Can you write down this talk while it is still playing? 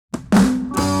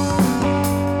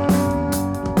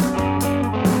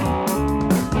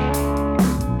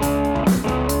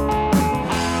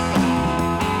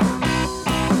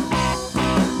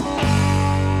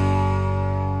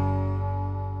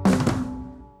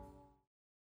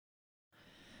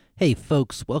Hey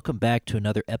folks, welcome back to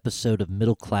another episode of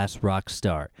Middle Class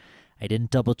Rockstar. I didn't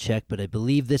double check, but I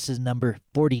believe this is number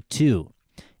 42.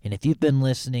 And if you've been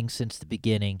listening since the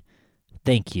beginning,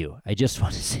 thank you. I just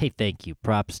want to say thank you.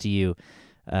 Props to you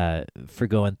for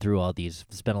going through all these.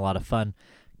 It's been a lot of fun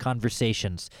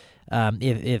conversations.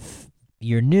 If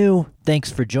you're new,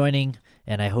 thanks for joining,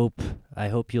 and I hope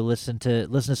you'll listen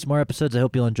to some more episodes. I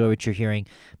hope you'll enjoy what you're hearing.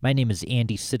 My name is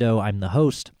Andy Sido. I'm the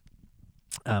host.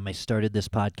 I started this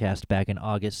podcast back in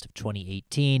August of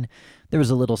 2018. There was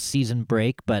a little season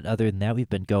break, but other than that, we've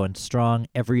been going strong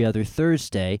every other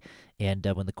Thursday. And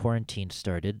when the quarantine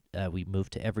started, we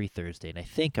moved to every Thursday. And I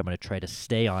think I'm going to try to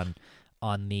stay on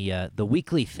the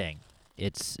weekly thing.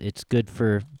 It's good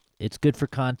for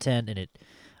content,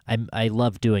 and I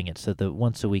love doing it. So the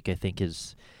once a week I think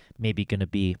is maybe going to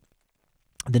be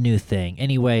the new thing.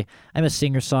 Anyway, I'm a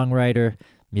singer-songwriter,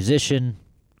 musician,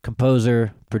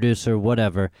 composer, producer,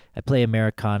 whatever. I play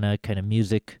Americana, kind of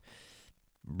music,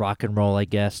 rock and roll, I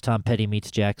guess. Tom Petty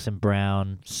meets Jackson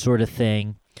Browne, sort of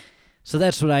thing. So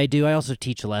that's what I do. I also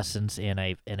teach lessons, and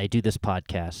I do this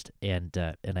podcast, and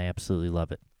I absolutely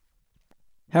love it.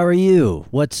 How are you?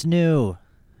 What's new?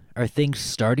 Are things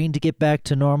starting to get back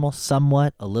to normal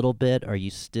somewhat, a little bit? Are you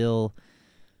still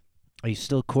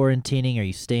quarantining? Are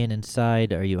you staying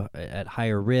inside? Are you at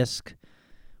higher risk?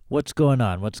 What's going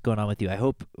on? What's going on with you? I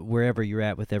hope wherever you're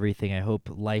at with everything, I hope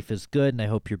life is good, and I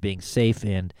hope you're being safe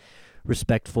and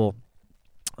respectful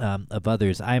of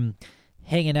others. I'm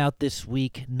hanging out this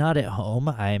week, not at home.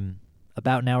 I'm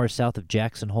about an hour south of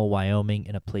Jackson Hole, Wyoming,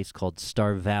 in a place called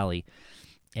Star Valley,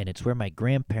 and it's where my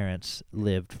grandparents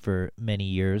lived for many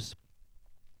years.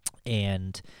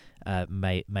 And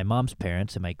my mom's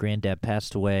parents and my granddad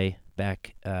passed away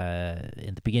back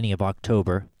in the beginning of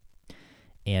October.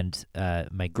 And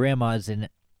my grandma's in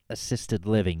assisted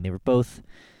living.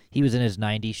 He was in his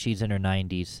 90s, she's in her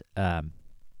 90s, and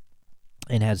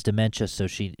has dementia, so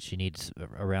she needs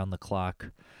around-the-clock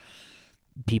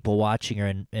people watching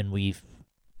her, and we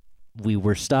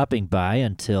were stopping by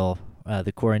until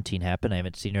the quarantine happened. I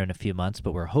haven't seen her in a few months,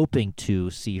 but we're hoping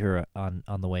to see her on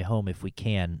the way home if we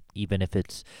can, even if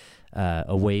it's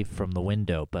away from the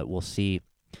window, but we'll see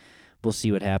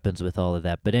what happens with all of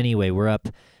that. But anyway,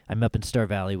 I'm up in Star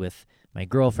Valley with my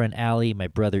girlfriend, Allie, my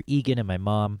brother, Egan, and my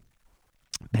mom,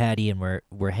 Patty, and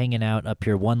we're hanging out up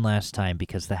here one last time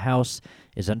because the house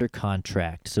is under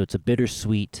contract. So it's a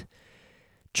bittersweet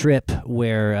trip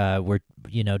where we're,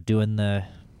 doing the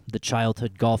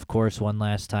childhood golf course one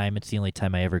last time. It's the only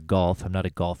time I ever golf. I'm not a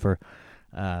golfer.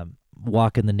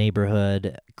 Walking the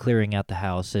neighborhood, clearing out the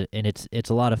house, and it's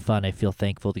a lot of fun. I feel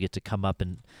thankful to get to come up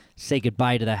and say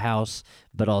goodbye to the house,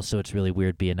 but also it's really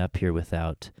weird being up here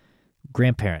without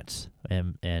grandparents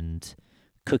and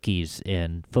cookies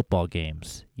and football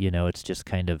games. It's just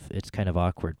kind of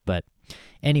awkward. But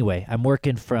anyway, I'm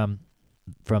working from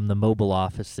the mobile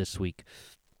office this week.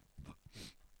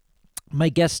 My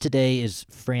guest today is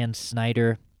Fran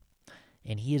Snyder,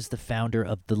 and he is the founder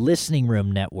of the Listening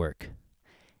Room Network.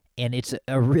 And it's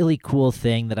a really cool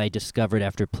thing that I discovered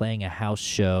after playing a house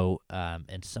show,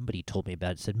 and somebody told me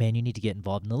about it. Said, man, you need to get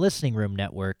involved in the Listening Room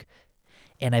Network.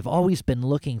 And I've always been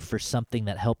looking for something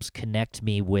that helps connect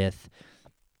me with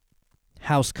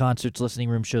house concerts, listening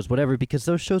room shows, whatever, because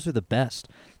those shows are the best.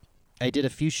 I did a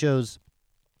few shows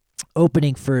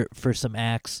opening for some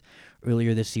acts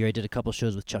earlier this year. I did a couple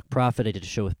shows with Chuck Prophet. I did a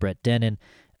show with Brett Dennen.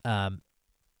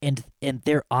 And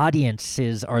their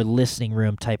audiences are listening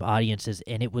room type audiences,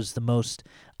 and it was the most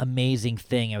amazing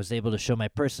thing. I was able to show my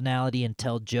personality and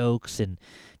tell jokes, and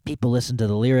people listened to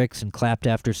the lyrics and clapped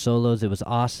after solos. It was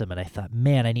awesome, and I thought,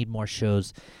 man, I need more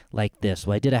shows like this.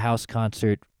 Well, I did a house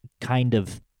concert kind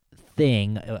of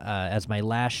thing as my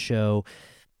last show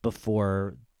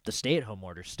before the stay-at-home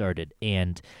order started,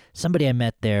 and somebody I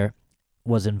met there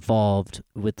was involved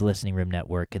with the Listening Room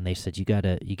Network, and they said, you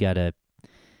gotta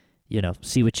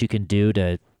see what you can do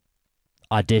to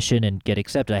audition and get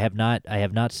accepted. I have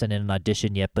not sent in an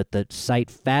audition yet, but the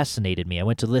site fascinated me. I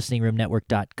went to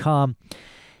listeningroomnetwork.com,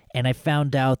 and I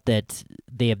found out that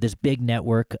they have this big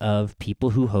network of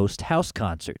people who host house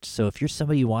concerts. So if you're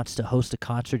somebody who wants to host a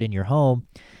concert in your home,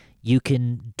 you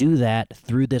can do that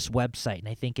through this website. And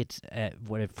I think it's,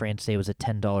 what did Fran say, was a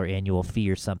 $10 annual fee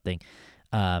or something,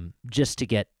 just to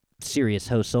get serious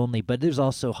hosts only. But there's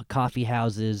also coffee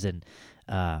houses and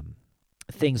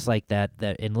things like that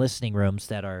in listening rooms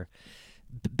that are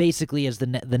basically, as the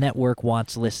network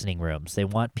wants listening rooms. They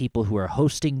want people who are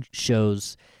hosting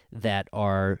shows that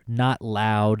are not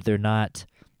loud. They're not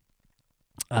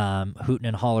hooting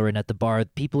and hollering at the bar.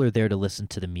 People are there to listen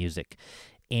to the music.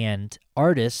 And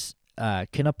artists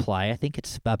can apply. I think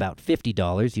it's about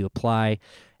 $50. You apply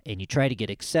and you try to get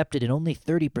accepted, and only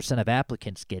 30% of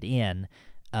applicants get in.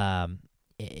 And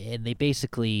they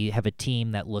basically have a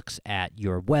team that looks at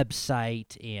your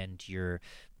website and your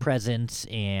presence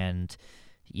and,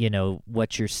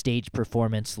 what your stage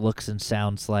performance looks and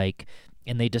sounds like,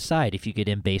 and they decide if you get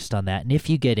in based on that. And if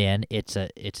you get in, it's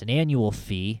an annual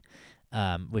fee,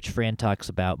 which Fran talks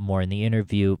about more in the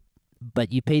interview.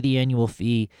 But you pay the annual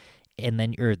fee, and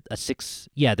then there's a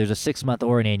 6-month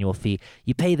or an annual fee.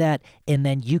 You pay that, and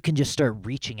then you can just start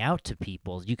reaching out to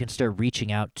people. You can start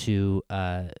reaching out to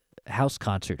house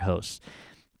concert hosts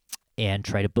and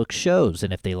try to book shows.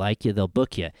 And if they like you, they'll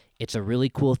book you. It's a really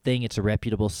cool thing. It's a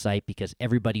reputable site because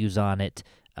everybody who's on it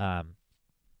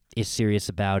is serious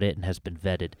about it and has been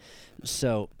vetted.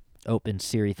 So, and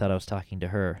Siri thought I was talking to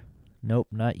her. Nope,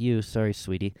 not you. Sorry,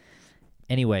 sweetie.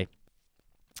 Anyway,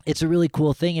 it's a really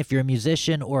cool thing if you're a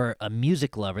musician or a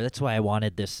music lover. That's why I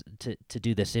wanted this to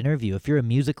do this interview. If you're a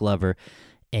music lover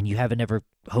and you haven't ever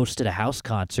hosted a house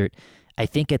concert, I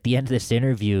think at the end of this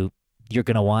interview, you're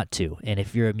going to want to. And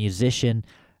if you're a musician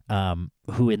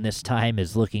who in this time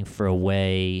is looking for a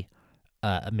way,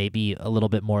 maybe a little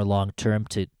bit more long-term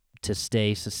to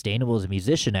stay sustainable as a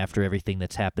musician after everything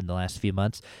that's happened the last few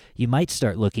months, you might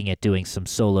start looking at doing some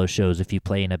solo shows if you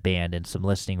play in a band and some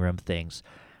listening room things.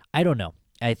 I don't know.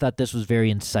 I thought this was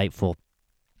very insightful.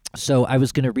 So I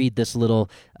was going to read this little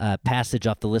passage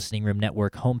off the Listening Room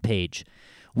Network homepage.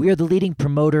 We are the leading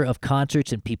promoter of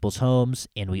concerts in people's homes,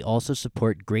 and we also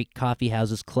support great coffee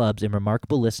houses, clubs, and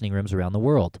remarkable listening rooms around the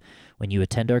world. When you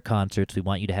attend our concerts, we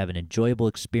want you to have an enjoyable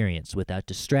experience without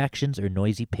distractions or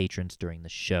noisy patrons during the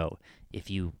show. If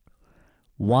you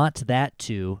want that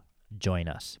to, join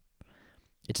us.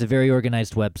 It's a very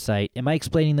organized website. Am I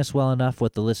explaining this well enough,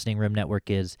 what the Listening Room Network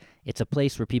is? It's a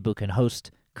place where people can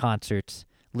host concerts,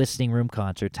 listening room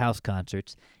concerts, house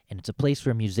concerts, and it's a place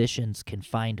where musicians can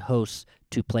find hosts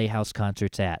to play house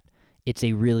concerts at. It's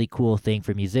a really cool thing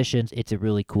for musicians. It's a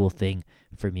really cool thing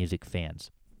for music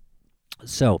fans.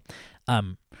 So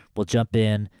we'll jump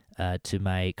in to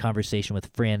my conversation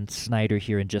with Fran Snyder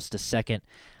here in just a second.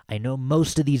 I know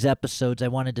most of these episodes, I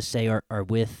wanted to say, are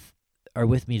with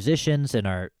musicians and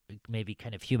are maybe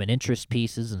kind of human interest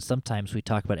pieces, and sometimes we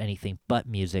talk about anything but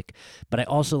music. But I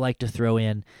also like to throw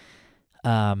in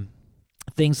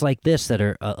things like this that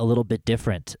are a little bit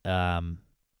different than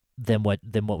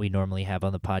what we normally have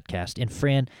on the podcast. And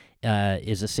Fran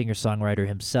is a singer-songwriter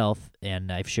himself,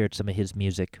 and I've shared some of his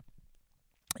music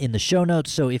in the show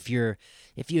notes. So if you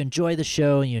enjoy the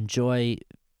show and you enjoy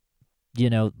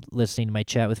listening to my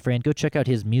chat with Fran, go check out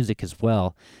his music as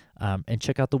well, and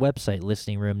check out the website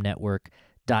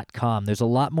listeningroomnetwork.com. There's a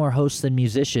lot more hosts than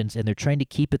musicians, and they're trying to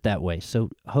keep it that way. So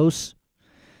hosts,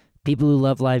 people who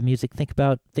love live music, think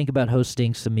about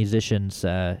hosting some musicians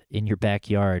in your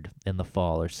backyard in the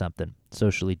fall or something,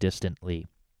 socially distantly.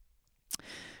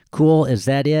 Cool. Is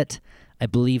that it? I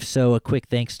believe so. A quick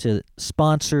thanks to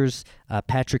sponsors,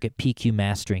 Patrick at PQ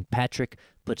Mastering. Patrick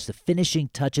puts the finishing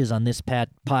touches on this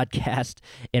podcast,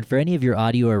 and for any of your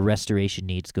audio or restoration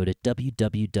needs, go to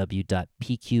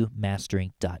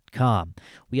www.pqmastering.com.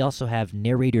 We also have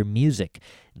Narrator Music.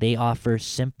 They offer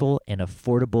simple and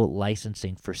affordable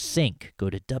licensing for sync. Go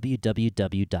to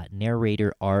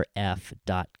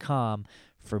www.narratorrf.com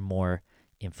for more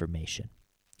information.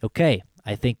 Okay,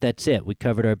 I think that's it. We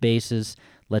covered our bases.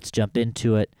 Let's jump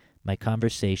into it. My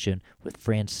conversation with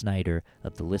Fran Snyder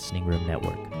of the Listening Room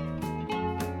Network.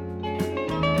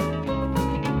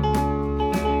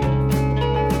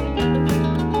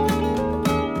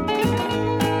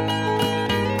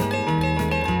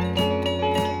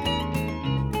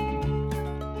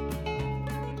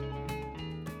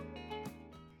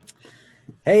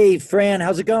 Hey, Fran,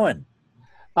 how's it going?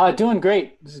 Doing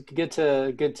great. It's good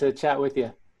to chat with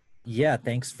you. Yeah,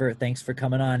 thanks for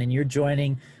coming on. And you're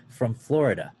joining from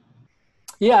Florida.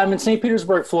 Yeah, I'm in St.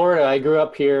 Petersburg, Florida. I grew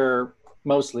up here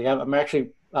mostly. I'm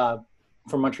actually from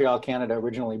Montreal, Canada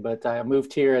originally, but I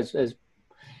moved here as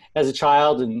a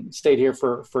child and stayed here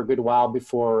for a good while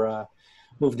before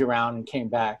moved around and came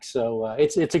back. So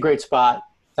it's a great spot.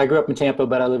 I grew up in Tampa,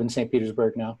 but I live in St.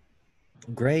 Petersburg now.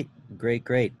 Great.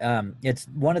 It's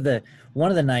one of the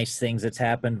nice things that's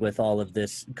happened with all of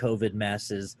this COVID mess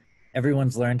is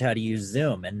everyone's learned how to use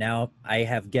Zoom, and now I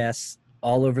have guests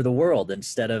all over the world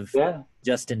instead of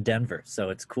just in Denver.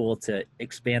 So it's cool to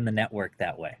expand the network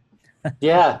that way.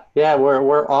 Yeah,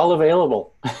 we're all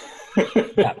available.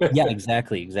 yeah,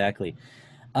 exactly.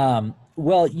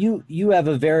 Well, you have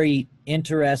a very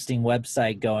interesting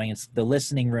website going. It's the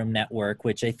Listening Room Network,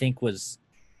 which I think was,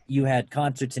 you had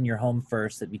concerts in your home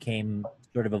first that became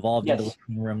sort of evolved into the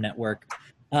Listening Room Network.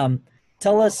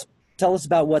 Tell us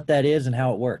about what that is and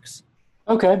how it works.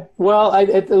 Okay. Well, a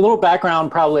little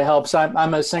background probably helps.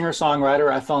 I'm a singer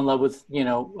songwriter. I fell in love with,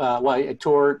 well, I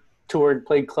toured,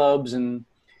 played clubs and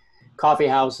coffee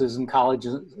houses and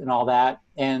colleges and all that.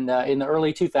 And in the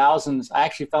early 2000s, I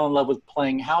actually fell in love with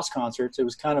playing house concerts. It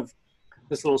was kind of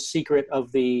this little secret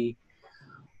of the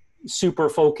super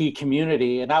folky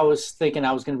community. And I was thinking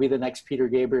I was going to be the next Peter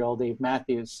Gabriel, Dave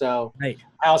Matthews. So Right.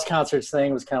 house concerts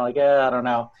thing was kind of like, I don't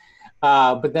know.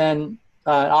 But then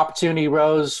opportunity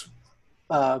rose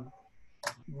uh,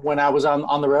 when I was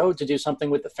on the road to do something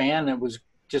with the fan. It was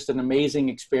just an amazing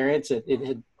experience. It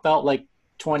had felt like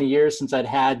 20 years since I'd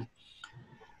had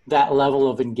that level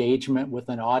of engagement with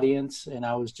an audience, and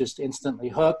I was just instantly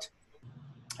hooked.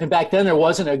 And back then, there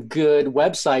wasn't a good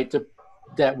website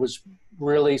that was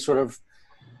really sort of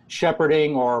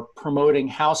shepherding or promoting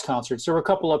house concerts. There were a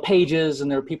couple of pages and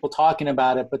there were people talking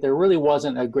about it, but there really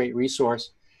wasn't a great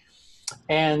resource.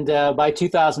 And by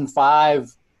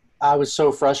 2005, I was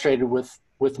so frustrated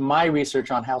with my research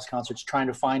on house concerts, trying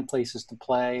to find places to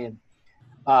play,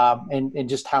 and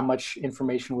just how much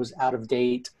information was out of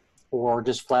date or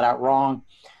just flat out wrong.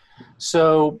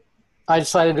 So I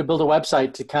decided to build a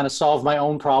website to kind of solve my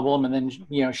own problem and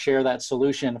then, share that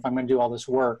solution. If I'm going to do all this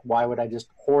work, why would I just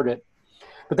hoard it?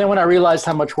 But then when I realized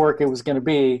how much work it was going to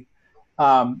be,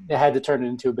 it had to turn it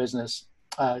into a business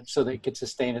so that it could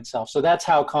sustain itself. So that's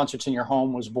how Concerts in Your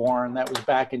Home was born. That was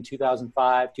back in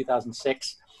 2005,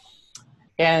 2006.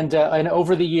 And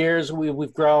over the years,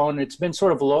 we've grown. It's been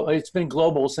it's been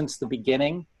global since the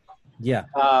beginning. Yeah.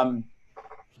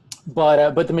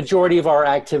 But the majority of our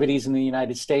activities in the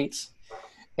United States,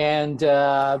 and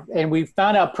we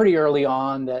found out pretty early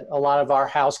on that a lot of our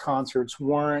house concerts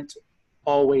weren't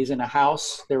always in a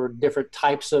house. There were different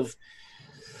types of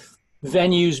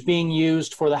venues being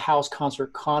used for the house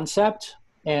concert concept,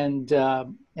 and not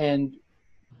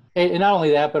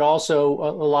only that, but also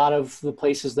a lot of the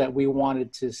places that we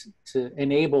wanted to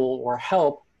enable or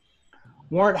help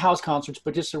weren't house concerts,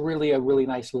 but just a really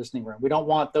nice listening room. We don't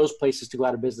want those places to go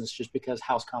out of business just because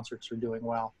house concerts are doing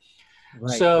well.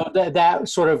 Right. So that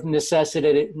sort of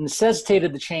necessitated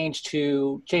the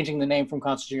changing the name from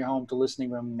Concerts in Your Home to Listening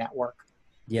Room Network,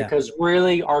 Yeah. because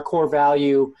really our core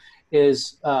value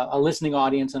is a listening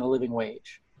audience and a living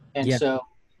wage. And Yeah. so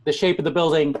the shape of the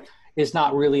building is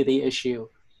not really the issue.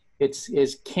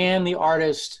 Is can the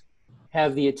artist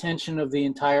have the attention of the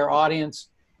entire audience,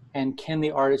 and can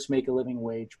the artist make a living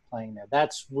wage playing there?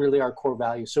 That's really our core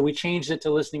value. So we changed it to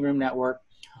Listening Room Network.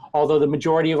 Although the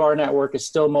majority of our network is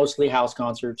still mostly house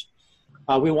concerts,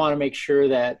 we want to make sure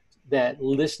that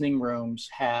listening rooms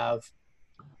have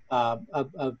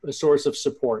a source of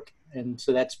support. And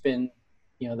so that's been,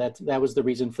 that was the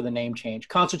reason for the name change.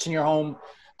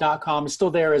 Concertsinyourhome.com is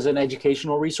still there as an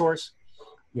educational resource,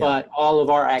 Yeah. but all of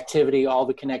our activity, all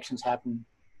the connections happen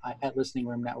at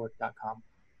listeningroomnetwork.com.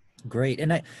 Great.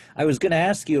 And I was going to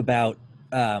ask you about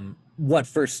what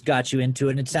first got you into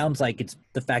it. And it sounds like it's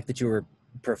the fact that you were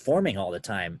performing all the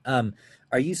time.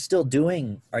 Are you still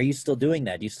doing that?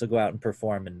 Do you still go out and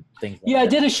perform and things like Yeah, I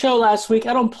that? did a show last week.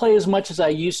 I don't play as much as I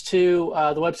used to.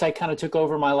 The website kind of took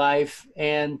over my life,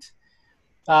 and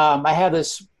I have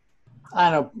this, I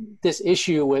don't know, this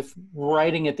issue with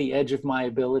writing at the edge of my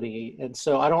ability, and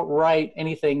so I don't write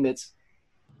anything that's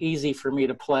easy for me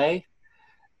to play.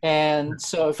 And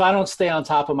so if I don't stay on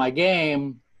top of my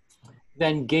game,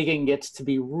 then gigging gets to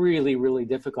be really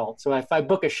difficult. So if I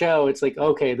book a show, it's like,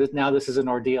 okay, now this is an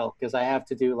ordeal because I have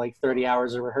to do like 30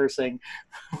 hours of rehearsing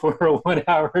for a 1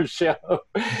 hour show.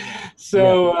 Yeah.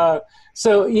 So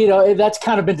that's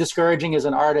kind of been discouraging as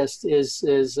an artist.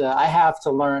 Is I have to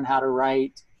learn how to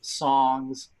write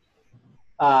songs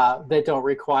that don't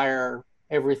require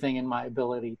everything in my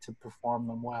ability to perform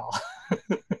them well.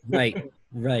 Right.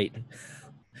 Right.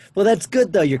 Well, that's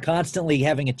good though. You're constantly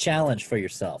having a challenge for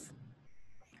yourself.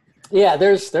 Yeah,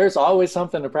 there's always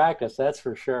something to practice. That's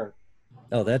for sure.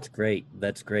 Oh, that's great.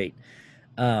 That's great.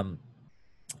 Um,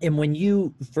 and when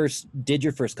you first did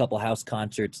your first couple house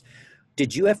concerts,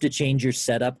 did you have to change your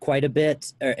setup quite a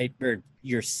bit, or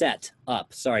your set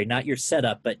up? Sorry, not your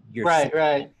setup, but your Right,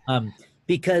 right.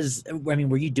 because I mean,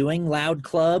 were you doing loud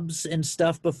clubs and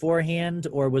stuff beforehand,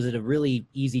 or was it a really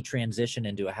easy transition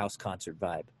into a house concert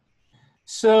vibe?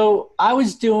 So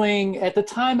at the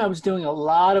time, I was doing a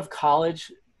lot of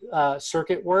college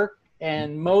circuit work,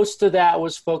 and most of that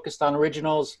was focused on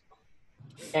originals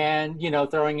and,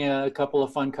 throwing in a couple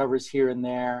of fun covers here and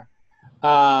there.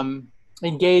 Um,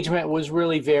 Engagement was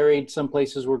really varied. Some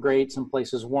places were great, some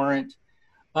places weren't.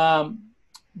 Um,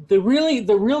 the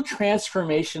real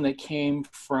transformation that came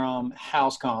from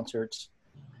house concerts,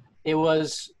 it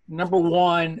was number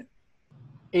one,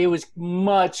 it was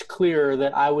much clearer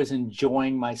that I was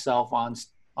enjoying myself on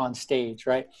stage,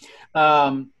 right?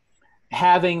 Um,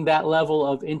 Having that level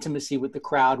of intimacy with the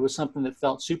crowd was something that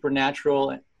felt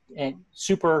supernatural and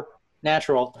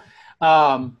supernatural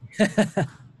um,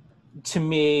 to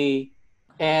me,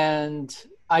 and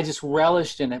I just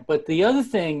relished in it. But the other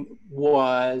thing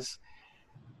was,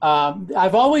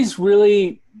 I've always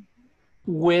really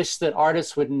wished that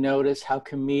artists would notice how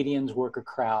comedians work a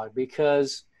crowd,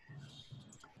 because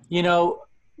you know,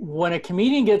 when a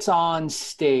comedian gets on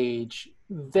stage,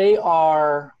 they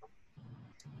are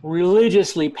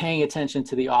religiously paying attention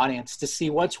to the audience to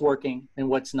see what's working and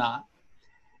what's not.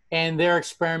 And they're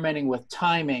experimenting with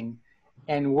timing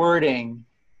and wording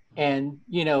and,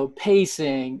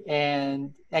 pacing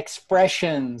and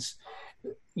expressions,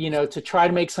 to try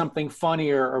to make something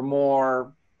funnier or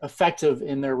more effective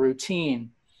in their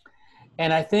routine.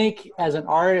 And I think as an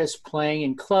artist playing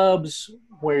in clubs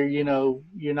where,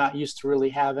 you're not used to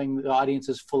really having the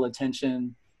audience's full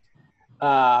attention,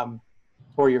 um,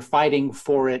 or you're fighting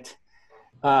for it,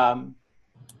 um,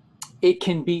 it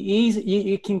can be easy.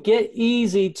 You can get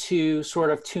easy to sort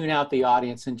of tune out the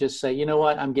audience and just say, you know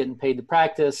what, I'm getting paid to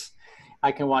practice.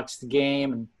 I can watch the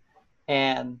game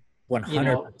and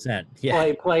 100%.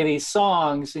 Yeah. play these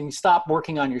songs, and stop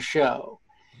working on your show.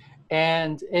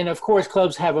 And of course,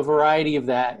 clubs have a variety of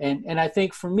that. And I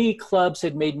think for me, clubs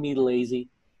had made me lazy.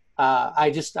 I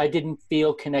didn't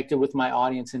feel connected with my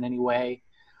audience in any way.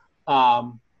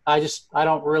 I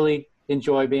don't really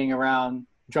enjoy being around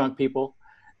drunk people,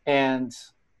 and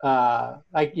I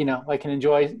can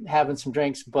enjoy having some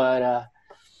drinks, but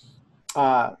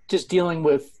just dealing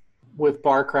with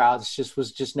bar crowds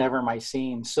was just never my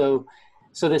scene. So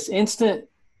this instant,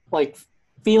 like,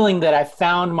 feeling that I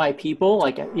found my people,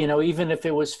 like, even if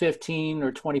it was 15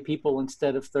 or 20 people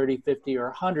instead of 30, 50 or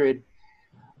 100,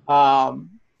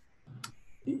 um,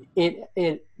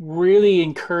 it really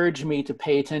encouraged me to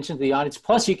pay attention to the audience.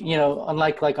 Plus,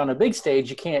 unlike like on a big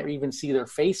stage, you can't even see their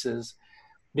faces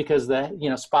because the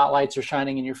spotlights are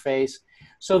shining in your face.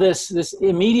 So this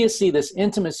immediacy, this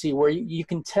intimacy, where you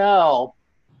can tell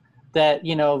that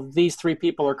these three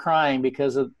people are crying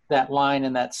because of that line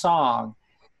in that song,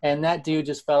 and that dude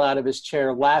just fell out of his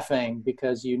chair laughing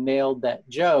because you nailed that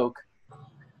joke.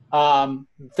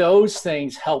 Those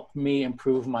things helped me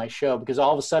improve my show, because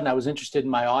all of a sudden I was interested in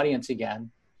my audience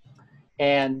again.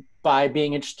 And by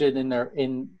being interested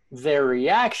in their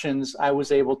reactions, I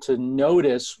was able to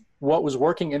notice what was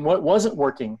working and what wasn't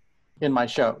working in my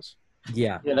shows.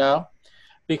 Yeah.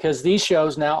 Because these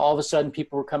shows now, all of a sudden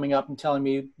people were coming up and telling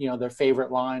me, their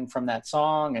favorite line from that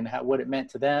song and what it meant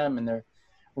to them, and their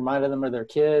reminded them of their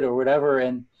kid or whatever.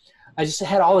 And I just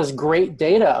had all this great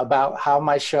data about how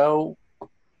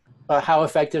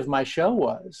effective my show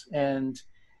was. And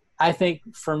I think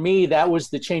for me, that was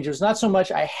the change. It was not so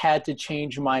much I had to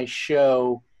change my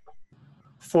show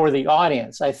for the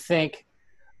audience. I think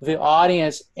the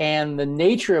audience and the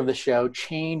nature of the show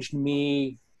changed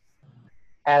me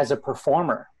as a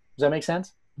performer. Does that make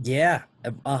sense? Yeah,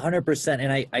 100%.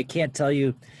 And I can't tell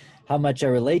you how much I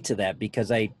relate to that,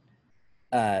 because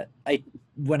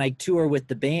when I tour with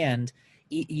the band,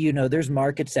 there's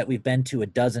markets that we've been to a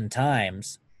dozen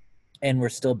times and we're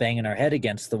still banging our head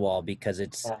against the wall because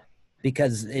it's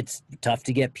tough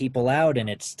to get people out, and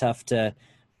it's tough to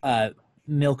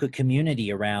milk a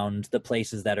community around the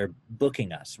places that are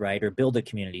booking us, right? Or build a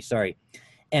community, sorry.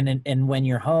 And when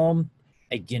you're home,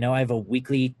 I have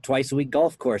a twice a week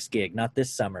golf course gig, not this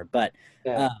summer, but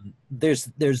there's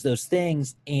those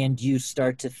things, and you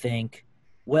start to think,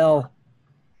 well,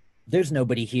 there's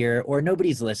nobody here, or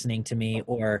nobody's listening to me,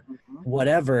 or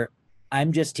whatever.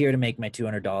 I'm just here to make my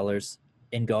 $200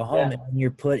 and go home. And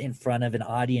you're put in front of an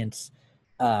audience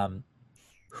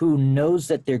who knows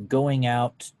that they're going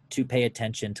out to pay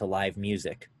attention to live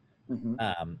music.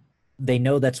 They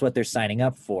know that's what they're signing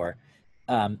up for.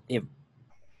 It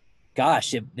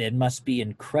must be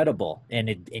incredible.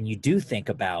 And you do think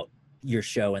about your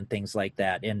show and things like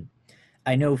that. And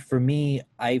I know for me,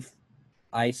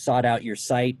 I sought out your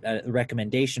site, a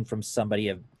recommendation from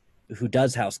somebody who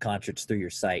does house concerts through your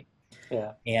site.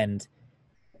 Yeah. And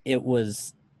it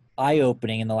was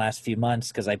eye-opening in the last few months,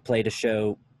 because I played a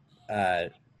show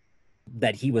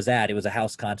that he was at. It was a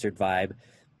house concert vibe.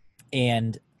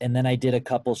 And then I did a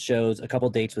couple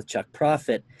dates with Chuck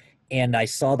Prophet, and I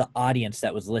saw the audience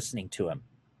that was listening to him.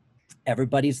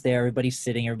 Everybody's there, everybody's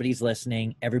sitting, everybody's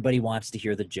listening, everybody wants to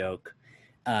hear the joke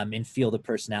and feel the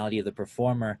personality of the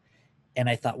performer. And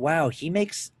I thought, wow, he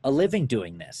makes a living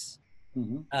doing this.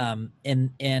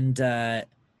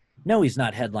 No, he's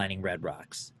not headlining Red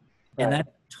Rocks, and that's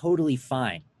totally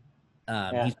fine.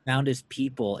 Yeah. He's found his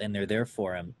people and they're there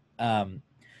for him.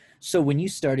 So when you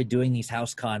started doing these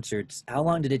house concerts, how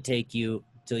long did it take you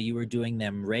till you were doing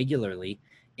them regularly?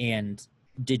 And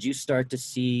did you start to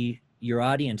see your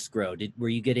audience grow? Were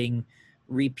you getting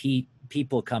repeat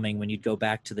people coming when you'd go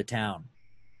back to the town?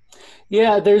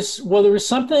 Yeah, there was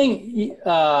something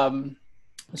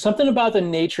about the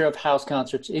nature of house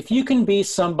concerts. If you can be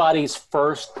somebody's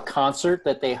first concert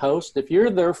that they host, if you're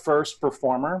their first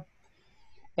performer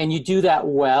and you do that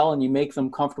well and you make them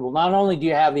comfortable, not only do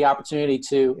you have the opportunity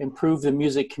to improve the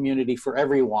music community for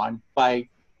everyone by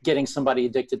getting somebody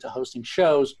addicted to hosting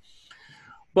shows,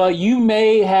 but you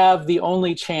may have the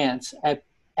only chance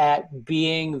at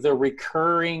being the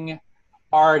recurring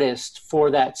artist for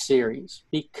that series,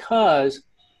 because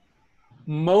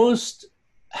most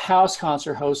house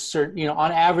concert hosts are,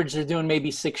 on average, they're doing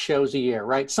maybe 6 shows a year,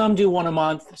 right? Some do one a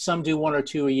month, some do one or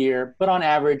two a year, but on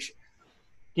average,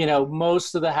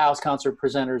 most of the house concert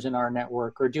presenters in our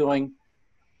network are doing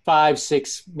 5,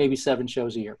 6, maybe 7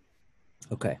 shows a year.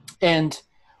 Okay. And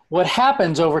what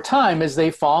happens over time is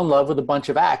they fall in love with a bunch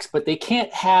of acts, but they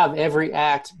can't have every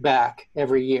act back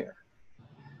every year.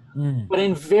 But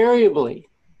invariably,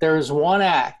 there's one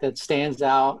act that stands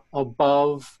out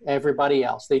above everybody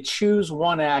else. They choose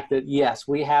one act that, yes,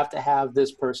 we have to have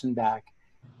this person back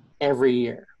every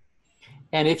year.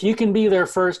 And if you can be their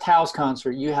first house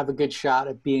concert, you have a good shot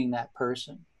at being that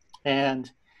person. And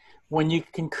when you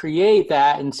can create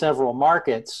that in several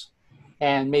markets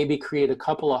and maybe create a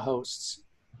couple of hosts,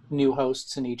 new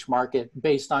hosts in each market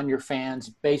based on your fans,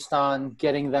 based on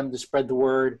getting them to spread the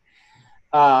word,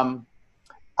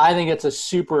 I think it's a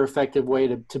super effective way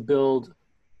to build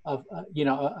a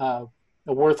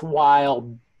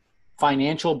worthwhile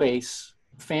financial base,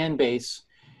 fan base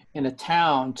in a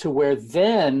town, to where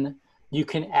then you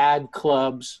can add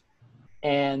clubs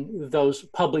and those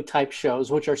public type shows,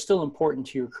 which are still important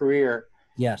to your career.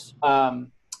 Yes.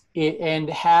 And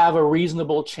have a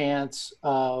reasonable chance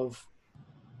of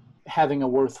having a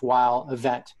worthwhile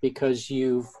event because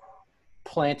you've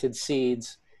planted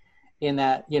seeds in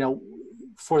that,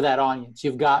 for that audience.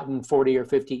 You've gotten 40 or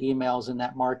 50 emails in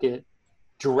that market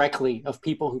directly of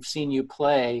people who've seen you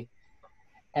play.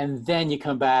 And then you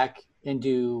come back and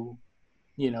do,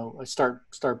 start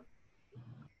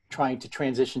trying to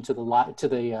transition to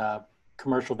the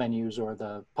commercial venues or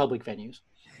the public venues.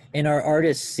 And are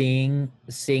artists seeing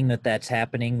that that's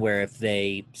happening, where if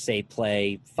they say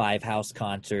play 5 house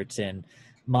concerts in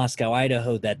Moscow,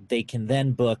 Idaho, that they can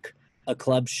then book a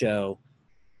club show,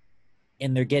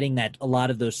 and they're getting that a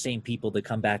lot of those same people to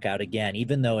come back out again,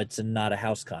 even though it's not a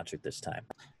house concert this time?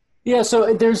 Yeah,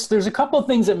 so there's a couple of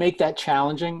things that make that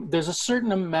challenging. There's a certain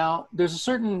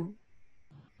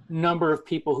number of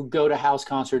people who go to house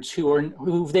concerts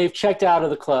who they've checked out of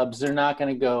the clubs. They're not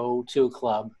going to go to a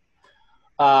club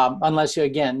unless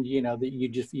you've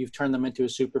turned them into a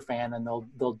super fan, and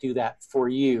they'll do that for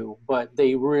you. But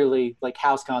they really, like,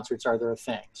 house concerts are their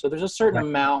thing. So there's a certain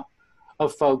amount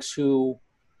of folks who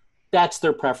that's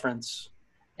their preference,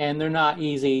 and they're not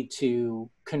easy to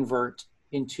convert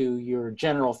into your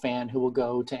general fan who will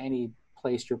go to any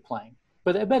place you're playing.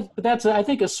 But that's, I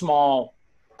think, a small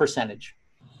percentage.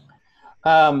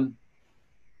 And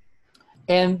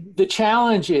the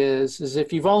challenge is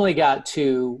if you've only got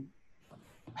 2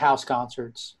 house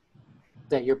concerts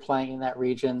that you're playing in that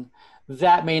region,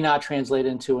 that may not translate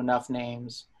into enough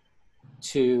names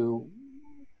to,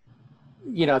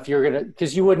 if you're going to,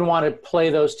 because you wouldn't want to play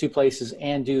those 2 places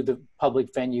and do the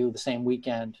public venue the same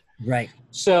weekend. Right.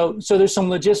 So there's some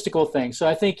logistical things. So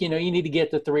I think, you need to get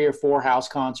to 3 or 4 house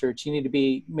concerts. You need to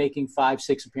be making 5,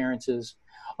 6 appearances,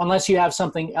 unless you have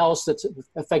something else that's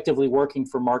effectively working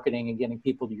for marketing and getting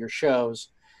people to your shows.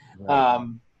 Right.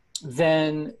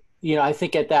 Then, I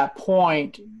think at that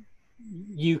point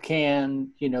you can,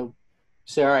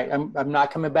 say, all right, I'm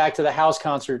not coming back to the house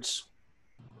concerts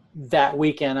that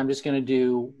weekend. I'm just going to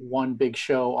do one big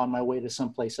show on my way to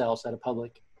someplace else at a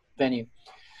public venue.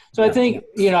 So I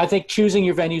think choosing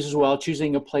your venues as well,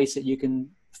 choosing a place that you can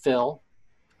fill.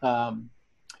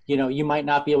 You might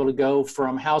not be able to go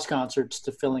from house concerts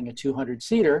to filling a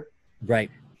 200-seater. Right.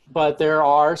 But there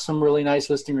are some really nice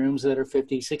listing rooms that are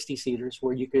 50, 60 seaters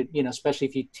where you could, especially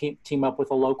if you team up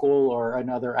with a local or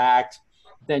another act,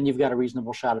 then you've got a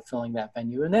reasonable shot at filling that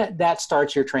venue. And that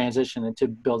starts your transition into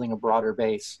building a broader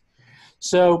base.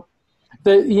 So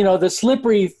the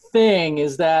slippery thing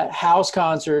is that house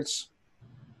concerts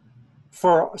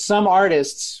for some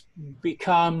artists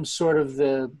become sort of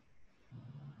the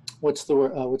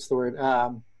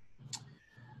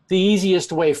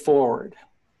easiest way forward.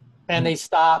 And they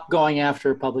stop going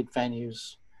after public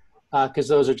venues because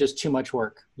those are just too much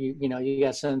work. You know, you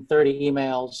got to send 30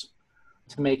 emails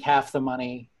to make half the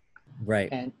money, Right.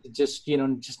 and just, you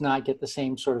know, just not get the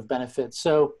same sort of benefits.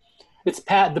 So it's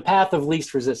the path of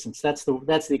least resistance. That's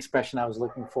the expression I was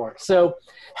looking for. So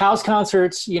house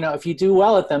concerts, you know, if you do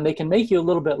well at them, they can make you a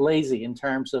little bit lazy in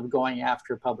terms of going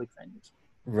after public venues.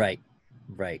 Right.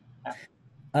 Right.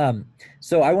 Yeah.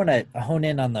 So I want to hone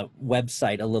in on the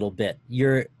website a little bit.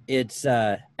 It's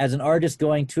as an artist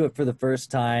going to it for the first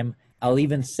time, I'll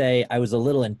even say I was a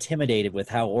little intimidated with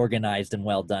how organized and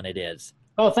well done it is.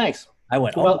 Oh, thanks. I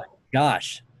went, oh Well, my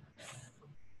gosh.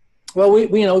 well, we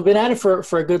you know, we've been at it for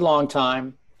a good long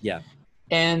time. Yeah.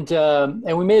 And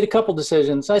we made a couple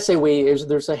decisions. I say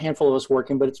there's a handful of us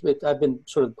working, but I've been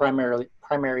sort of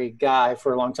primary guy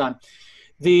for a long time.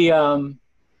 The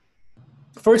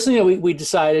first thing that we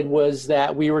decided was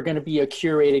that we were going to be a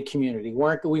curated community.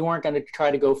 We weren't going to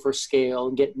try to go for scale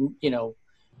and get, you know,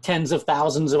 tens of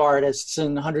thousands of artists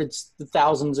and hundreds of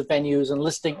thousands of venues and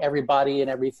listing everybody and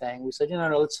everything. We said, you know,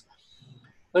 no,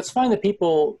 let's find the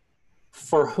people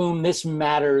for whom this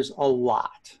matters a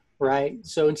lot, right?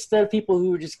 So instead of people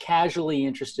who are just casually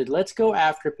interested, let's go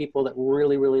after people that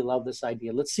really, really love this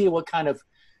idea. Let's see what kind of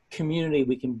community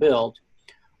we can build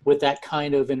with that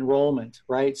kind of enrollment,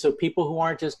 right? So people who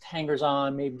aren't just hangers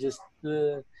on, maybe just,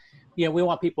 you know, we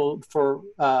want people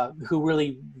who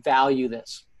really value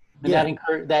this. And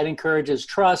that encourages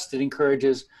trust. It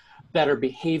encourages better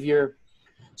behavior.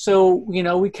 So, you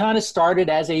know, we kind of started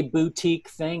as a boutique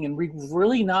thing, and we've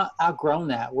really not outgrown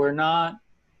that. We're not,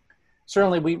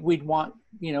 certainly we'd want,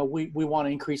 you know, we want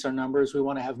to increase our numbers. We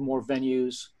want to have more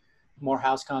venues, more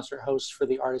house concert hosts for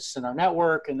the artists in our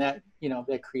network. And that, you know,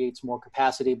 that creates more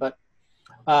capacity, but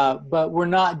we're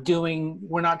not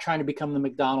trying to become the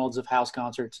McDonald's of house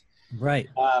concerts. Right.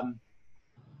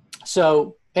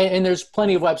 So, and there's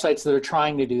plenty of websites that are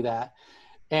trying to do that.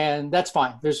 And that's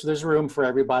fine. There's room for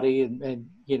everybody, and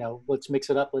you know, let's mix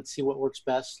it up. Let's see what works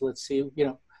best. Let's see, you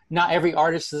know, not every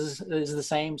artist is the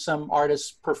same. Some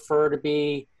artists prefer to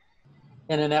be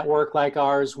in a network like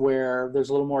ours where there's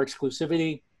a little more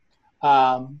exclusivity.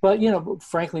 But you know,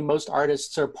 frankly, most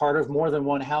artists are part of more than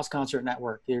one house concert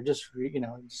network. They're just, you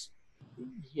know,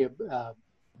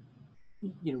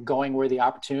 going where the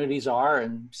opportunities are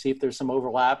and see if there's some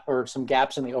overlap or some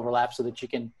gaps in the overlap so that you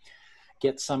can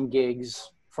get some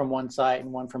gigs from one site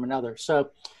and one from another.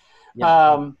 So,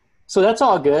 so that's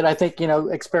all good. I think, you know,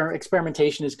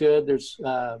 experimentation is good. There's,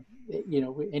 you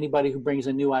know, anybody who brings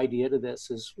a new idea to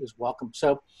this is welcome.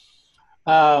 So,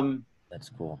 that's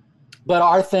cool. But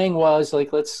our thing was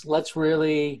like, let's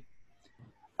really,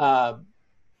 well,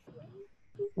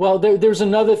 there's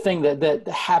another thing that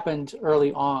happened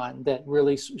early on that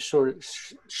really sort of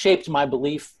shaped my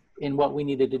belief in what we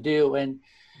needed to do. And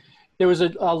there was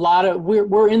a lot of,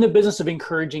 we're in the business of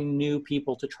encouraging new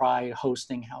people to try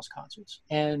hosting house concerts.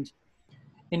 And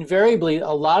invariably, a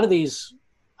lot of these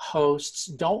hosts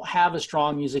don't have a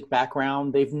strong music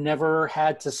background. They've never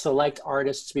had to select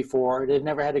artists before. They've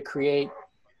never had to create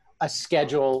a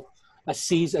schedule,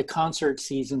 a concert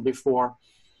season before.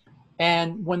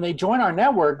 And when they join our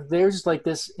network, there's like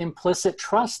this implicit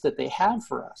trust that they have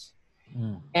for us.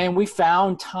 And we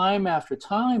found time after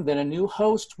time that a new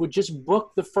host would just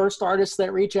book the first artist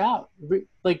that reach out.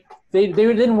 Like they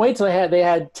didn't wait till they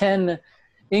had 10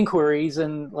 inquiries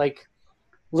and like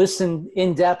listen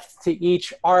in depth to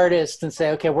each artist and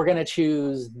say, okay, we're going to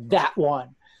choose that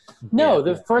one. No,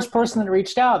 the first person that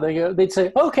reached out, they'd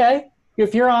say, okay,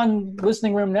 if you're on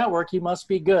Listening Room Network, you must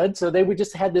be good. So they would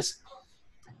just had this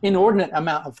inordinate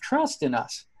amount of trust in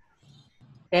us.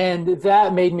 And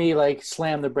that made me like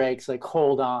slam the brakes, like,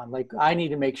 hold on, like I need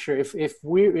to make sure if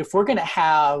we're going to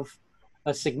have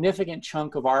a significant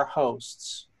chunk of our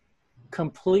hosts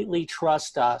completely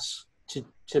trust us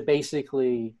to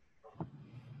basically,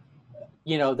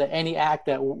 you know, that any act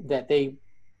that they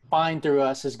find through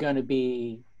us is going to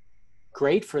be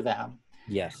great for them.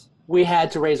 Yes. We had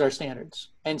to raise our standards.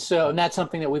 And that's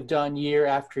something that we've done year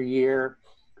after year.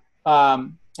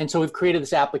 And so we've created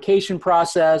this application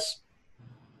process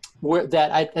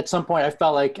at some point I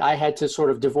felt like I had to sort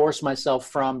of divorce myself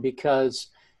from, because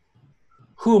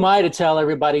who am I to tell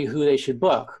everybody who they should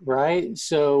book, right?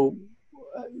 So,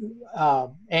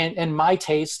 and my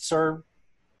tastes are,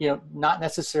 you know, not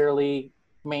necessarily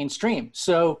mainstream.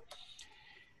 So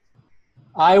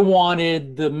I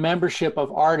wanted the membership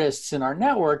of artists in our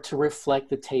network to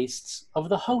reflect the tastes of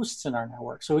the hosts in our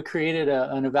network. So we created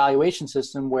an evaluation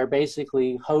system where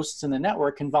basically hosts in the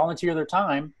network can volunteer their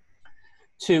time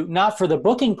to, not for the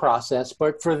booking process,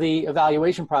 but for the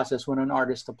evaluation process when an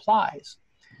artist applies.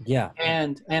 Yeah.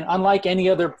 And unlike any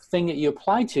other thing that you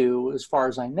apply to, as far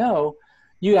as I know,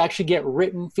 you actually get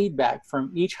written feedback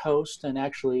from each host and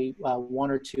actually one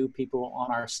or two people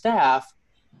on our staff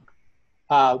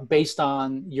based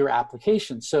on your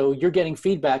application. So you're getting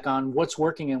feedback on what's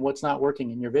working and what's not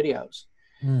working in your videos.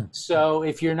 So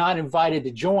if you're not invited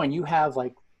to join, you have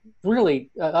like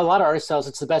really a lot of artists tell us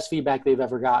it's the best feedback they've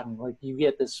ever gotten. Like you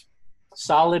get this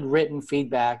solid written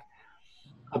feedback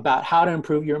about how to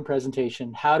improve your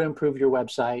presentation, how to improve your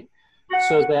website,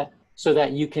 so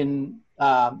that you can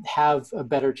have a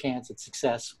better chance at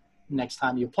success next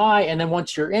time you apply. And then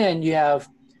once you're in, you have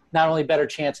not only better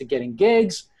chance at getting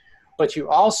gigs, but you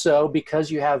also, because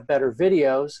you have better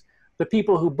videos, the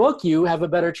people who book you have a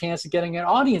better chance of getting an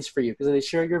audience for you because they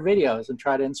share your videos and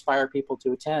try to inspire people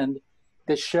to attend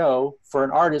this show for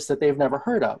an artist that they've never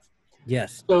heard of.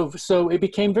 Yes. So it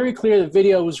became very clear that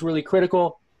video was really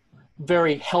critical,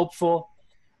 very helpful.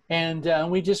 And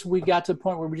we got to the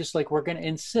point where we're just like, we're going to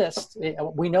insist.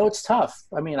 We know it's tough.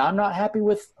 I mean, I'm not happy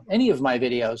with any of my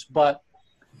videos, but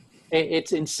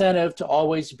it's incentive to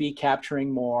always be capturing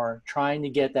more, trying to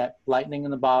get that lightning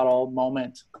in the bottle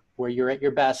moment where you're at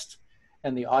your best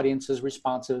and the audience is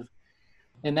responsive.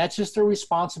 And that's just the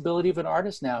responsibility of an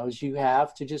artist now, is you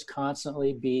have to just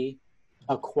constantly be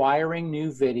acquiring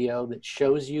new video that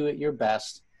shows you at your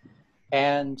best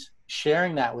and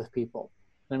sharing that with people.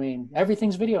 I mean,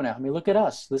 everything's video now. I mean, look at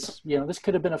us. This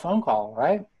could have been a phone call,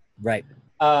 right? Right.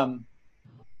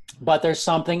 But there's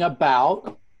something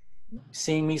about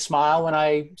seeing me smile when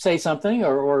I say something,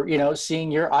 or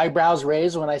seeing your eyebrows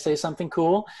raise when I say something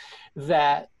cool,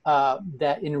 that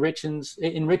enriches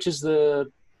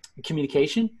the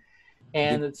communication.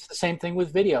 And it's the same thing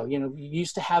with video. You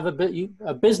used to have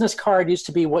a business card used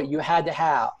to be what you had to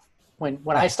have. When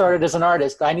I started as an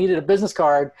artist, I needed a business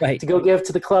card to go give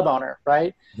to the club owner,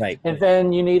 right? Right. And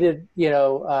then you needed,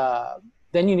 a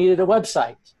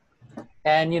website.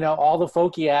 And, all the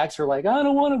folky acts are like, I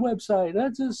don't want a website.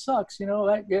 That just sucks.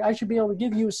 I should be able to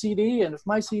give you a CD. And if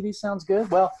my CD sounds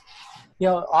good, well,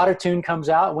 Auto-Tune comes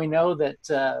out. And we know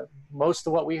that most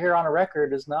of what we hear on a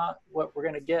record is not what we're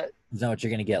going to get. Is not what you're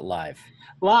going to get live.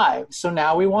 So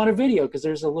now we want a video because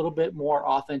there's a little bit more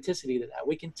authenticity to that.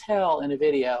 We can tell in a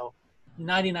video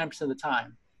 99% of the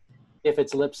time if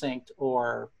it's lip synced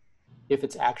or if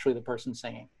it's actually the person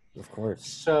singing. Of course.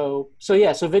 So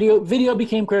video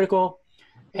became critical,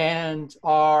 and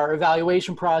our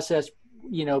evaluation process,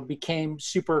 became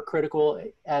super critical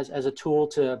as a tool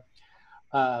to,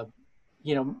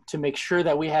 to make sure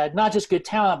that we had not just good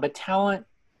talent, but talent.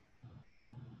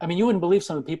 I mean, you wouldn't believe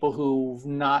some of the people who've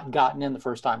not gotten in the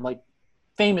first time, like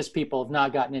famous people have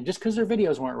not gotten in just because their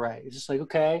videos weren't right. It's just like,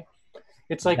 okay.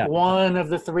 It's like one of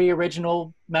the 3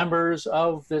 original members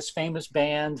of this famous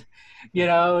band, and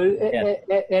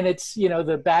it's,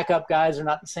 the backup guys are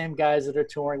not the same guys that are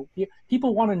touring.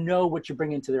 People want to know what you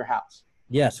bring into their house.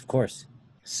 Yes, of course.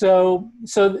 So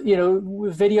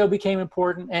video became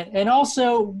important. And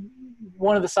also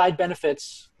one of the side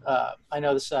benefits, I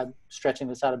know this, I'm stretching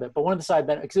this out a bit, but one of the side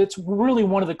benefits, because it's really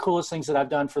one of the coolest things that I've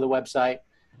done for the website.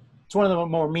 It's one of the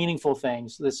more meaningful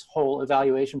things, this whole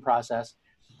evaluation process,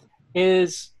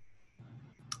 is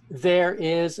there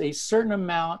is a certain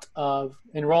amount of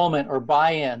enrollment or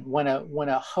buy-in when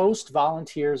a host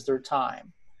volunteers their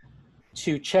time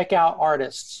to check out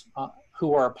artists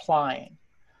who are applying.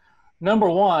 Number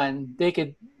one, they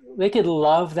could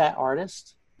love that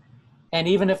artist, and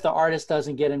even if the artist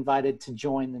doesn't get invited to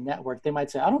join the network, they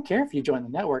might say, I don't care if you join the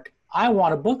network, I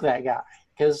want to book that guy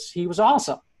because he was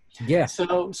awesome. Yeah.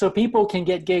 So people can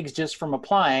get gigs just from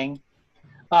applying.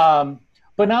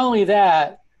 But not only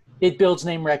that, it builds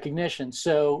name recognition.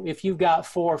 So if you've got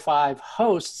 4 or 5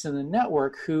 hosts in the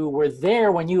network who were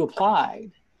there when you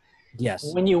applied, yes,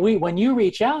 when you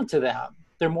reach out to them,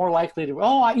 they're more likely to,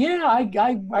 I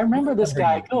remember this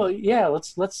guy. Cool. Yeah,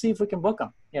 let's see if we can book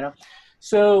him.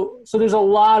 So there's a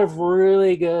lot of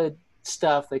really good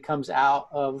stuff that comes out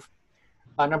of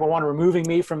number 1, removing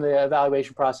me from the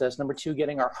evaluation process. Number 2,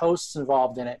 getting our hosts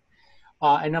involved in it,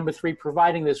 and number 3,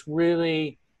 providing this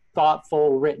really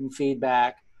thoughtful written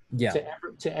feedback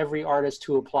to every artist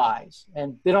who applies.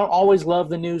 And they don't always love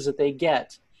the news that they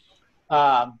get.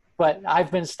 But I've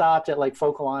been stopped at like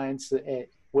Focal Lines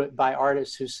by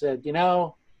artists who said,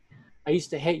 I used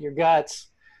to hate your guts.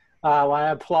 When I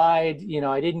applied,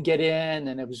 I didn't get in,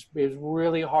 and it was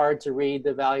really hard to read the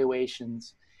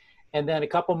evaluations. And then a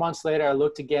couple months later, I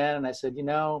looked again and I said,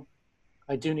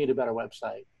 I do need a better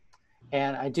website,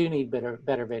 and I do need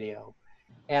better video.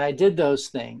 And I did those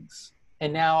things,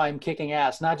 and now I'm kicking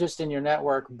ass, not just in your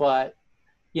network, but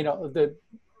the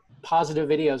positive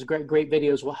videos, great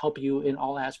videos will help you in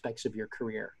all aspects of your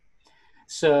career.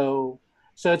 So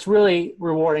it's really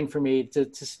rewarding for me to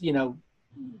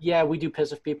yeah, we do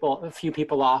piss a few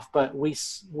people off, but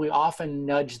we often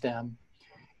nudge them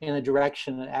in a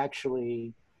direction that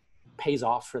actually pays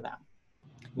off for them.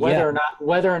 Yeah.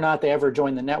 Whether or not they ever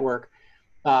join the network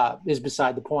is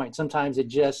beside the point. Sometimes it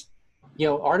just,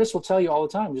 artists will tell you all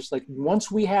the time, just like once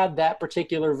we had that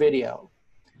particular video,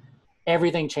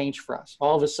 everything changed for us.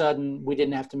 All of a sudden, we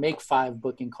didn't have to make 5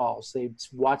 booking calls. They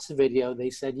watched the video, they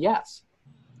said yes.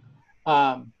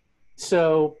 Um,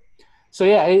 so, so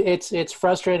yeah, it's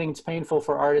frustrating. It's painful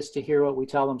for artists to hear what we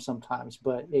tell them sometimes,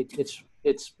 but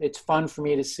it's fun for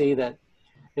me to see that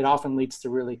it often leads to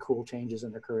really cool changes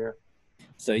in their career.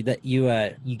 So that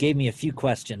you gave me a few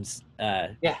questions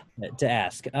Yeah, to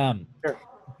ask. sure.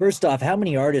 First off, how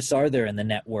many artists are there in the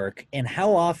network, and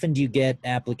how often do you get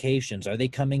applications? Are they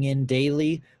coming in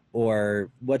daily,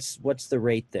 or what's the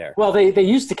rate there? Well, they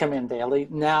used to come in daily.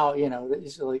 Now,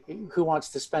 it's like, who wants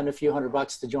to spend a few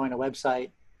 $100 to join a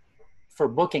website for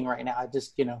booking right now?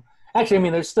 Actually, I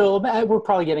mean, there's still, we're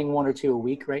probably getting 1 or 2 a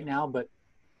week right now, but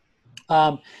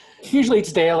usually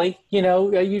it's daily,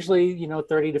 usually,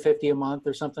 30 to 50 a month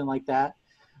or something like that.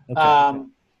 Okay.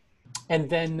 And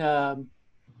then,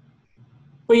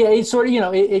 but yeah, it's sort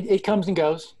of, it comes and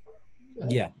goes.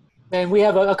 Yeah. And we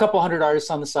have a couple hundred artists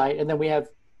on the site, and then we have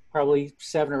probably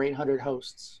 700 or 800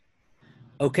 hosts.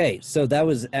 Okay, so that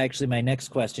was actually my next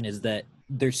question, is that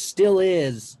there still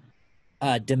is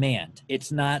demand.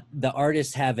 It's not, the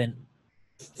artists haven't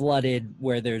flooded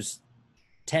where there's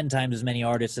 10 times as many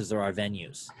artists as there are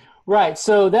venues. Right.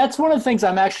 So that's one of the things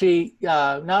I'm actually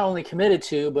not only committed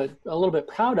to, but a little bit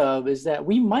proud of, is that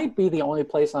we might be the only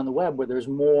place on the web where there's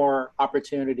more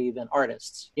opportunity than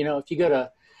artists. If you go to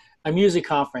a music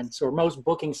conference or most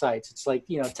booking sites, it's like,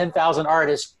 10,000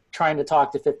 artists trying to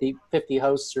talk to 50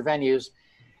 hosts or venues.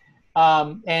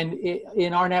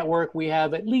 In our network, we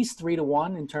have at least 3 to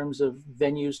 1 in terms of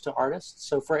venues to artists.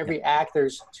 So for every act,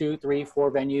 there's 2, 3,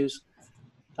 4 venues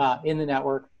in the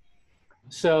network.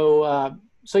 So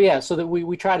yeah, so that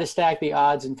we try to stack the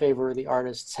odds in favor of the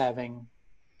artists having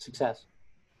success.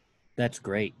 That's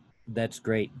great. That's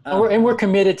great. And we're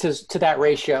committed to that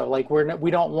ratio. Like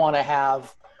we don't want to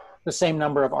have the same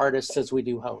number of artists as we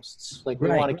do hosts. Like we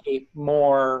Right. want to keep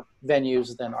more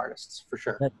venues than artists for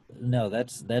sure. No,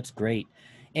 that's great.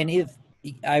 And if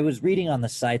I was reading on the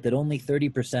site that only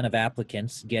 30% of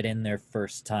applicants get in their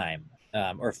first time,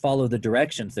 or follow the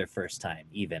directions their first time,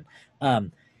 even.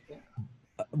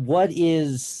 What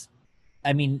is,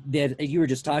 I mean, that you were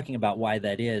just talking about why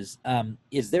that is.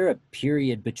 Is there a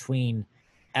period between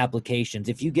applications?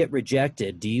 If you get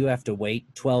rejected, do you have to wait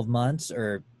 12 months,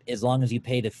 or as long as you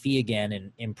pay the fee again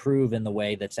and improve in the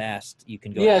way that's asked, you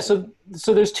can go? Yeah. So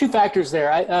there's 2 factors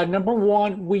there. Number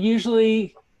one, we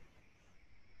usually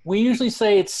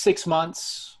say it's 6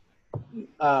 months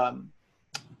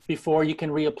before you can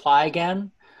reapply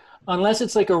again, unless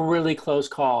it's like a really close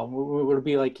call. We would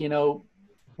be like,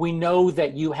 we know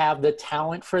that you have the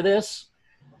talent for this.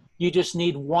 You just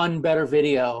need one better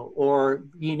video, or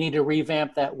you need to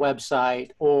revamp that website,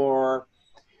 or,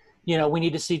 we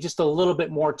need to see just a little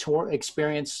bit more touring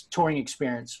experience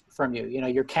from you.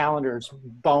 Your calendar's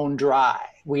bone dry.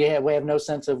 We have no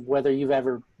sense of whether you've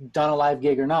ever done a live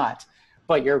gig or not,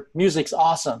 but your music's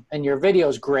awesome and your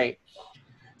video's great.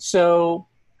 So,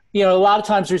 a lot of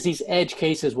times there's these edge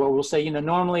cases where we'll say,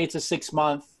 normally it's a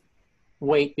 6-month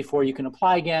wait before you can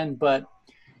apply again, but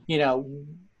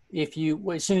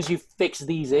as soon as you fix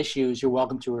these issues, you're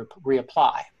welcome to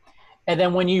reapply. And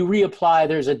then when you reapply,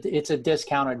 it's a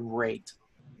discounted rate.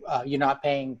 You're not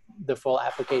paying the full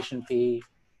application fee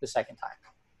the second time.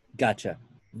 Gotcha.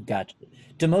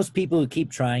 Do most people who keep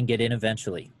trying get in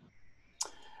eventually?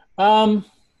 I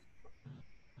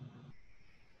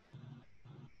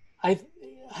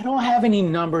don't have any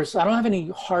numbers. I don't have any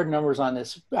hard numbers on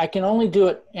this. I can only do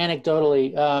it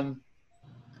anecdotally.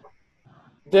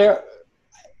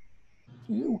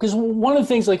 Because one of the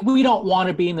things, like, we don't want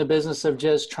to be in the business of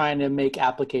just trying to make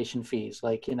application fees.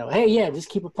 Like, hey, yeah, just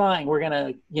keep applying. We're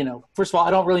going to, first of all,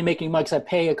 I don't really make any money because I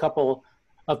pay a couple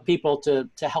of people to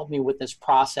help me with this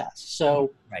process.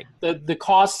 So right. the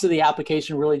costs of the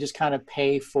application really just kind of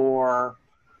pay for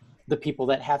the people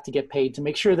that have to get paid to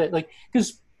make sure that, like,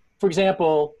 because, for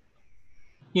example,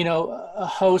 a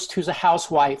host who's a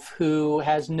housewife who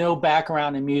has no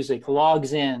background in music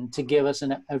logs in to give us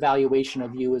an evaluation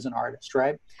of you as an artist,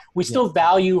 right? We still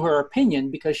value her opinion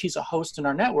because she's a host in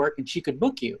our network and she could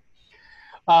book you.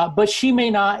 But she may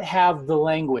not have the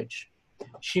language.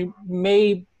 She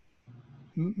may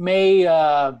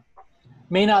not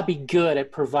be good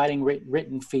at providing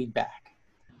written feedback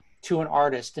to an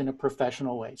artist in a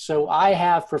professional way. So I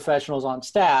have professionals on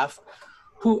staff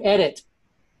who edit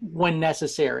when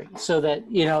necessary, so that,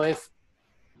 you know, if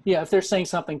they're saying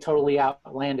something totally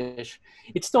outlandish,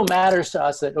 it still matters to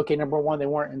us that, okay, number one, they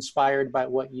weren't inspired by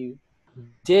what you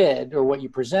did or what you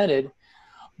presented,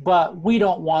 but we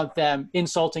don't want them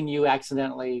insulting you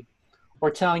accidentally or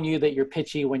telling you that you're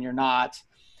pitchy when you're not.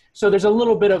 So there's a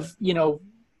little bit of, you know,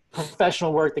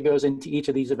 professional work that goes into each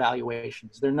of these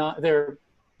evaluations. They're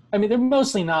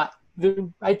mostly not,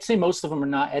 I'd say most of them are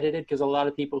not edited, because a lot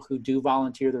of people who do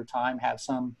volunteer their time have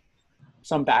some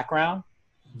background.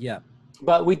 Yeah.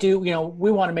 But we do, you know,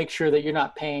 we want to make sure that you're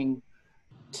not paying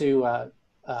to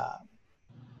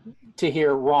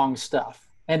hear wrong stuff.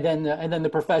 And then the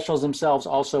professionals themselves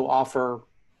also offer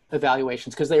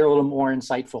evaluations, because they are a little more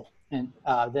insightful. And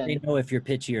they know if you're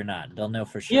pitchy or not. They'll know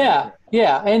for sure.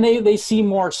 Yeah, and they see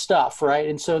more stuff, right?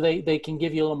 And so they can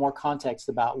give you a little more context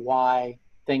about why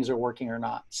things are working or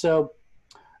not. So,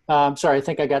 sorry, I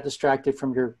think I got distracted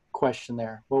from your question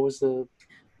there. What was the?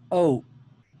 Oh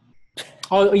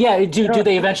yeah. Do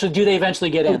they eventually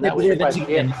get in? That was the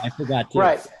question. I forgot to.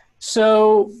 Right.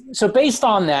 So based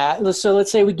on that, let's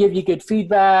say we give you good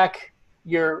feedback.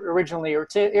 You're originally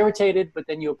irritated, but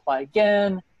then you apply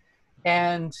again.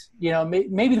 And, you know,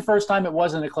 maybe the first time it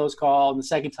wasn't a close call, and the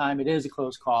second time it is a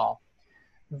close call.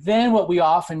 Then what we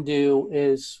often do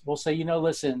is we'll say, you know,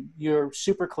 listen, you're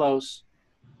super close.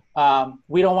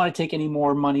 We don't want to take any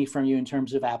more money from you in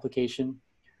terms of application.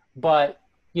 But,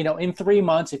 you know, in 3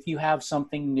 months, if you have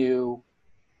something new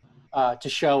to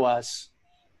show us,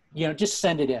 you know, just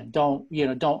send it in. Don't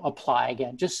apply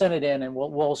again. Just send it in, and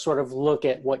we'll sort of look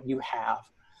at what you have.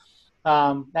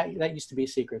 That used to be a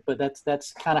secret, but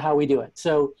that's kind of how we do it.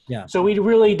 So yeah. So we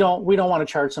don't want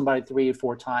to charge somebody 3 or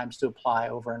 4 times to apply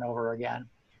over and over again.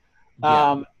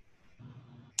 Yeah.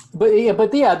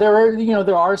 But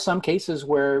there are some cases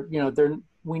where, you know, they're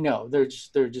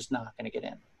just not going to get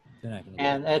in. They're not going to get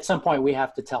and in. At some point we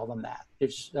have to tell them that.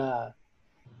 It's not,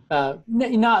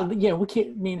 you know, we can't,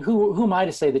 I mean, who am I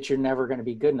to say that you're never going to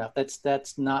be good enough?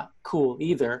 That's not cool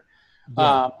either.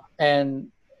 Yeah.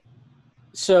 And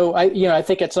so I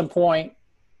think at some point,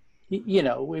 you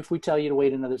know, if we tell you to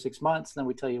wait another 6 months, then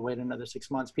we tell you to wait another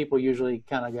 6 months, people usually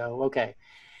kind of go, okay,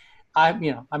 I'm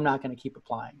not going to keep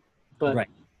applying. But, right.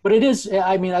 But it is,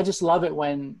 I mean, I just love it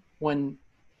when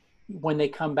they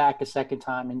come back a second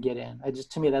time and get in.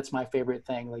 To me, that's my favorite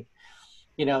thing. Like,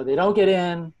 you know, they don't get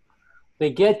in, they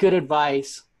get good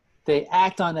advice, they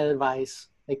act on that advice,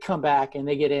 they come back and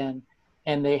they get in,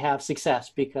 and they have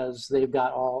success because they've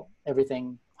got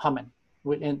everything humming.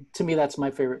 And to me, that's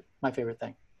my favorite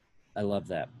thing. I love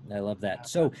that.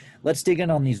 So let's dig in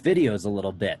on these videos a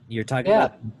little bit. You're talking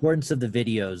about the importance of the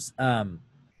videos.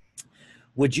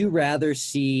 Would you rather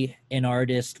see an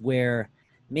artist where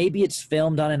maybe it's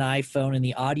filmed on an iPhone and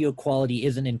the audio quality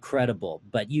isn't incredible,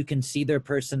 but you can see their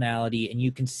personality and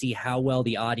you can see how well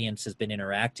the audience has been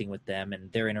interacting with them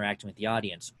and they're interacting with the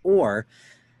audience? Or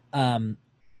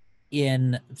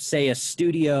in, say, a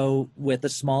studio with a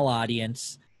small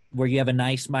audience where you have a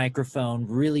nice microphone,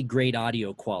 really great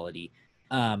audio quality,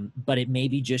 but it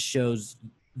maybe just shows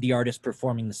the artist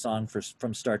performing the song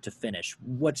from start to finish?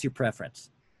 What's your preference?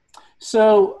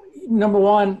 So, number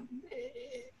one,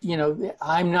 you know,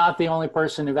 I'm not the only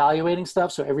person evaluating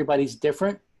stuff, so everybody's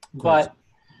different. But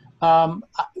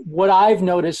what I've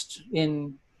noticed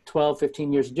in 12,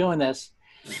 15 years of doing this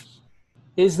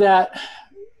is that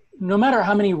no matter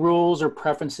how many rules or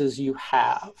preferences you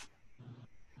have,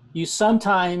 you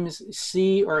sometimes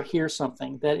see or hear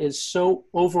something that is so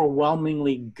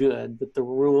overwhelmingly good that the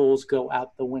rules go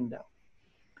out the window,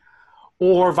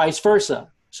 or vice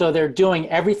versa. So they're doing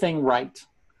everything right,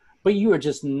 but you are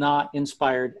just not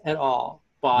inspired at all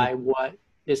by what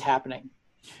is happening.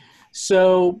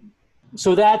 So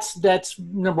that's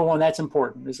number one. That's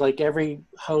important. It's like every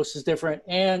host is different,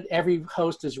 and every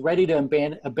host is ready to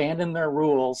abandon their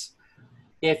rules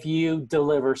if you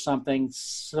deliver something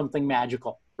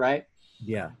magical, right?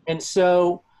 Yeah. And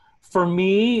so for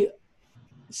me,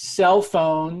 cell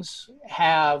phones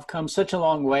have come such a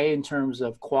long way in terms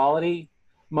of quality.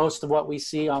 Most of what we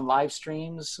see on live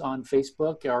streams on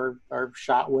Facebook are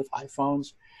shot with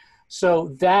iPhones.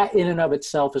 So that in and of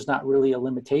itself is not really a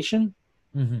limitation.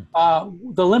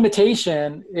 Mm-hmm. The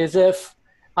limitation is if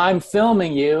I'm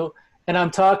filming you and I'm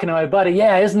talking to my buddy,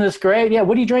 yeah, isn't this great? Yeah,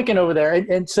 what are you drinking over there?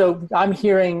 And so I'm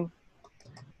hearing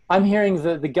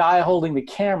the guy holding the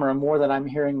camera more than I'm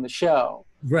hearing the show.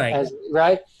 Right.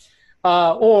 Right.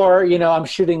 Or, you know, I'm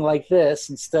shooting like this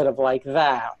instead of like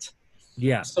that.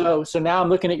 Yeah. So now I'm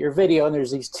looking at your video and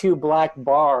there's these 2 black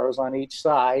bars on each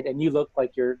side and you look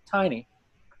like you're tiny.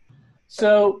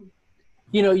 So,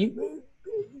 you know,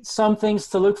 some things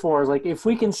to look for is like, if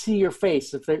we can see your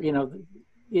face, if they're, you know,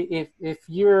 if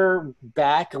you're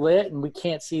backlit and we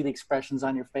can't see the expressions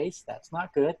on your face, that's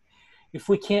not good. If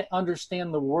we can't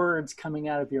understand the words coming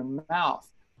out of your mouth,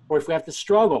 or if we have to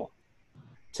struggle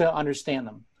to understand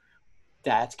them,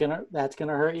 that's gonna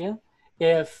hurt you.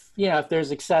 If if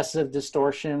there's excessive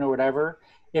distortion or whatever,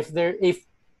 if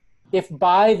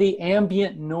by the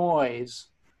ambient noise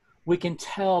we can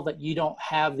tell that you don't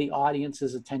have the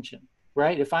audience's attention,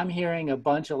 right? If I'm hearing a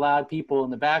bunch of loud people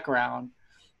in the background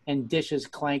and dishes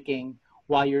clanking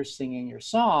while you're singing your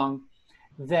song,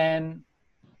 then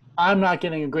I'm not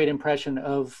getting a great impression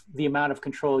of the amount of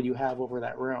control you have over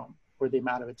that room, or the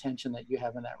amount of attention that you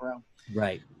have in that room.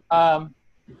 Right.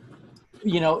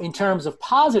 In terms of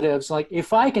positives, like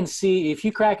if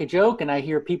you crack a joke and I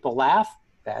hear people laugh,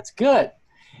 that's good.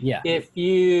 Yeah. If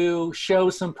you show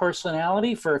some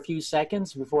personality for a few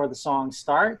seconds before the song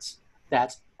starts,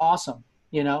 that's awesome.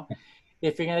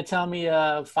 If you're going to tell me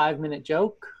a 5-minute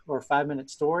joke or a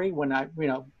 5-minute story,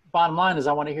 bottom line is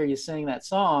I want to hear you sing that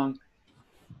song,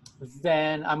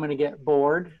 then I'm going to get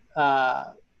bored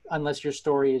unless your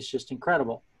story is just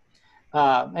incredible.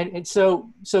 So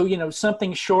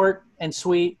something short and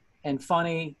sweet and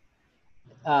funny,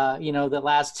 that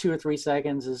lasts 2 or 3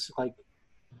 seconds is like,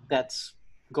 that's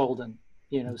golden.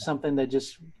 Something that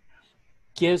just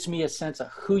gives me a sense of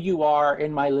who you are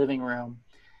in my living room.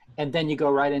 And then you go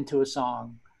right into a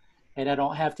song, and I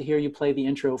don't have to hear you play the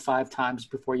intro 5 times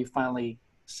before you finally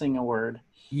sing a word.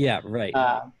 Yeah. Right.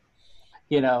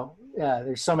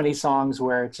 There's so many songs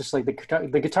where it's just like the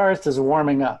guitarist is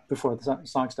warming up before the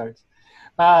song starts.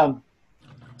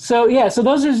 So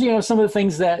those are, some of the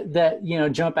things that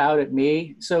jump out at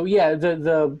me. So yeah,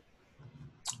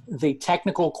 the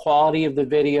technical quality of the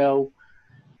video,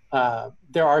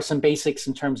 there are some basics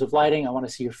in terms of lighting. I want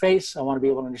to see your face. I want to be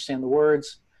able to understand the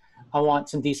words. I want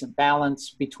some decent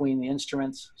balance between the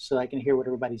instruments so I can hear what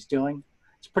everybody's doing.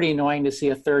 It's pretty annoying to see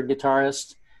a third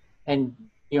guitarist and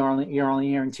you're only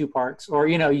hearing 2 parts, or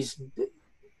you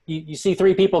see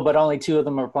 3 people but only 2 of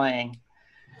them are playing.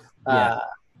 Yeah.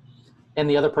 And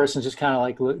the other person's just kind of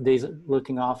like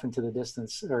looking off into the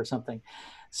distance or something.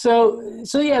 So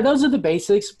yeah, those are the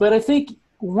basics. But I think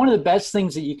one of the best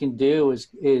things that you can do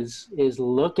is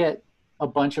look at a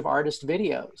bunch of artist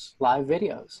videos, live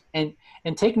videos, and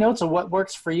take notes of what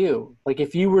works for you. Like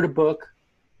if you were to book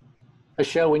a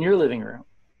show in your living room,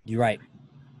 You're right.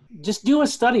 just do a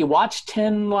study, watch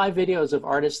 10 live videos of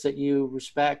artists that you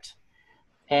respect,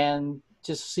 and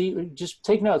just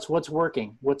take notes. What's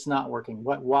working? What's not working?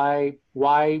 Why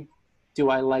do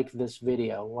I like this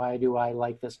video? Why do I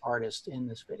like this artist in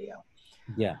this video?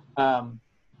 Yeah.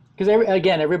 Because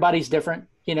everybody's different,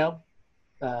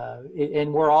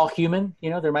 and we're all human.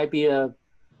 There might be a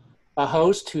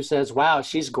host who says, "Wow,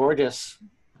 she's gorgeous.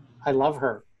 I love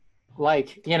her."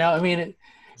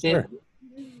 Sure.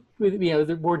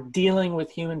 We're dealing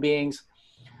with human beings.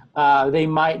 They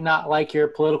might not like your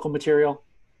political material,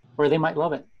 or they might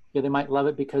love it. They might love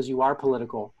it because you are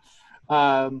political.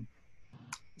 There's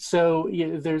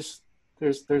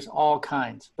all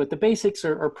kinds, but the basics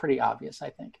are pretty obvious, I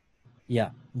think.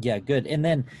 Yeah. Yeah. Good. And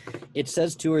then it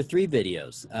says 2 or 3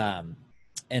 videos.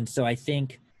 And so I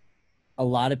think a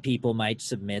lot of people might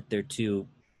submit their 2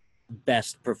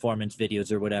 best performance videos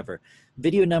or whatever.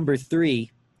 Video number 3,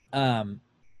 I'm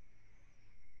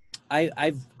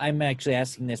actually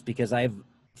asking this because I have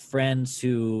friends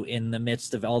who, in the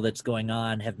midst of all that's going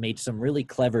on, have made some really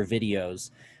clever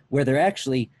videos where they're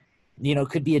actually,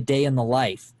 could be a day in the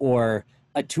life or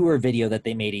a tour video that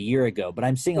they made a year ago. But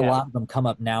I'm seeing a lot of them come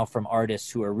up now from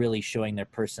artists who are really showing their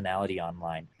personality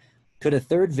online. Could a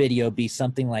third video be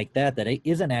something like that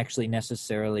isn't actually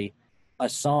necessarily a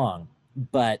song,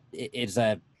 but it's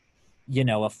a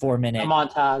 4-minute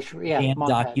montage,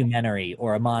 documentary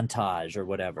or a montage or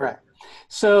whatever? Right.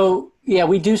 So yeah,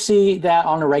 we do see that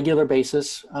on a regular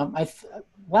basis.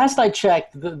 Last I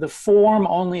checked, the form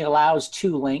only allows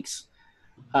 2 links.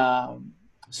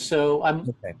 So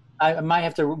I might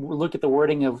have to look at the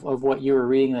wording of what you were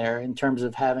reading there in terms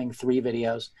of having 3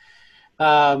 videos.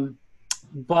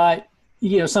 But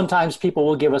sometimes people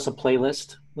will give us a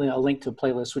playlist, a link to a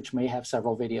playlist which may have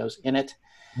several videos in it.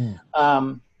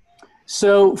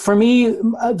 So for me,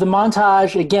 the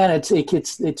montage, again,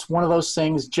 it's one of those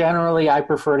things. Generally, I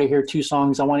prefer to hear 2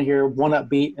 songs. I want to hear one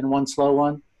upbeat and one slow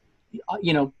one,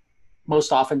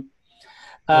 most often.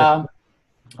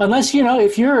 Unless,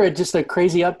 if you're just a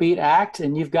crazy upbeat act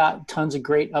and you've got tons of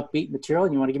great upbeat material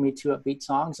and you want to give me 2 upbeat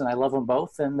songs and I love them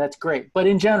both, then that's great. But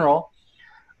in general,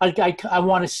 I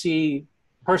want to see,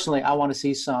 personally, I want to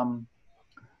see some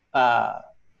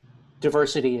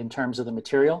diversity in terms of the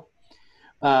material.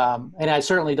 And I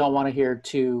certainly don't want to hear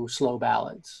 2 slow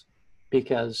ballads.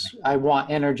 because I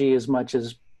want energy as much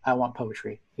as I want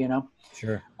poetry, you know?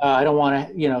 Sure. I don't want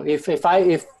to, you know, if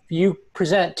you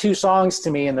present two songs to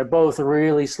me and they're both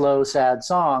really slow, sad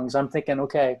songs, I'm thinking,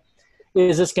 okay,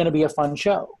 is this going to be a fun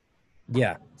show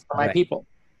Yeah. for my Right. people?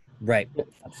 Right.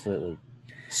 Absolutely.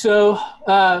 So,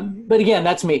 but again,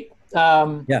 that's me.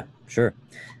 Yeah, sure.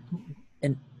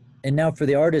 And now for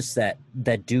the artists that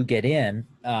do get in,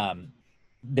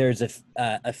 there's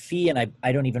a fee, and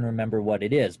I don't even remember what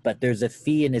it is, but there's a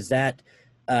fee, and is that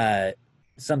uh,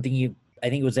 something you? I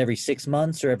think it was every 6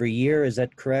 months or every year. Is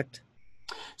that correct?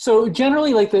 So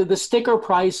generally, like the sticker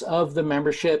price of the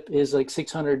membership is like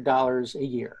 $600 a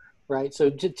year, right?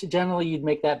 So generally, you'd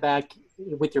make that back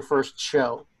with your first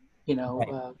show, you know,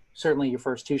 Right. certainly your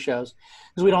first two shows,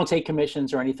 because we don't take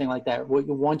commissions or anything like that.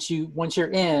 Once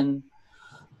you're in,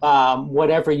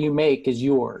 whatever you make is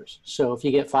yours. So if you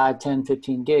get 5, 10,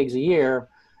 15 gigs a year,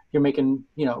 you're making,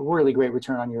 you know, really great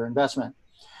return on your investment.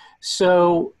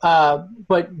 So,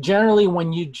 but generally,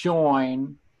 when you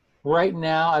join, right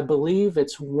now, I believe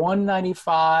it's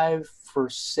 195 for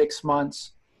 6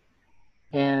 months,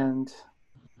 and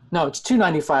no, it's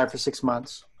 295 for 6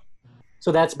 months.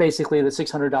 So that's basically the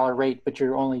 $600 rate, but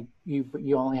you only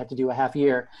have to do a half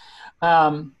year,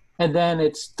 and then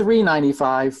it's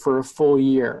 395 for a full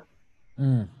year.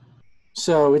 Mm.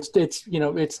 So it's you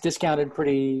know it's discounted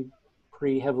pretty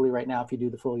heavily right now if you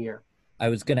do the full year. I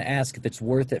was going to ask if it's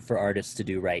worth it for artists to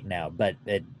do right now, but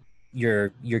you're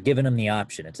giving them the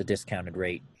option. It's a discounted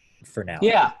rate for now.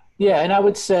 Yeah, yeah, and I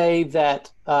would say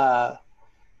that uh,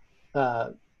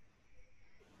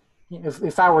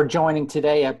 if I were joining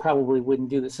today, I probably wouldn't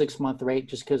do the 6 month rate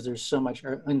just because there's so much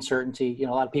uncertainty. You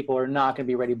know, a lot of people are not going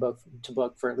to be ready to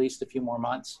book for at least a few more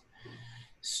months.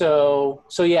 So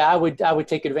yeah, I would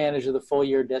take advantage of the full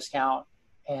year discount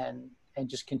and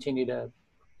just continue to,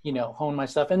 you know, hone my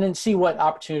stuff and then see what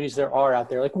opportunities there are out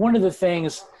there. Like one of the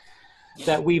things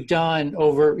that we've done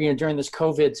over, you know, during this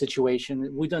COVID situation,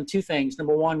 we've done two things.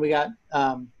 Number one, we got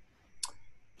a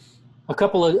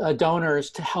couple of donors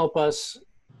to help us.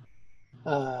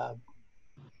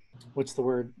 What's the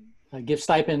word? Give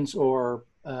stipends or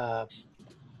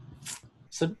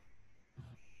sub,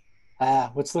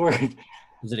 what's the word?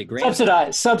 Is it a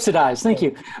grant? Subsidize. Thank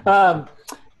you.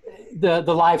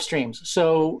 The live streams.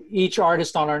 So each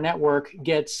artist on our network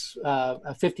gets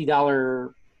a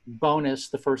 $50 bonus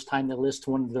the first time they list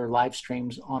one of their live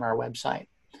streams on our website.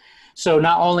 So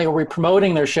not only are we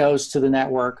promoting their shows to the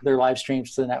network, their live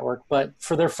streams to the network, but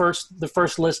for the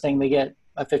first listing, they get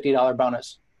a $50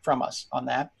 bonus from us on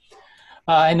that.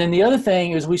 And then the other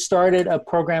thing is we started a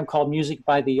program called Music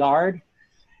by the Yard,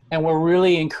 and we're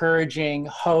really encouraging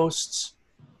hosts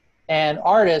and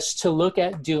artists to look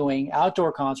at doing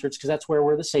outdoor concerts because that's where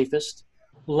we're the safest,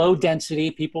 low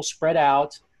density, people spread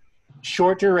out,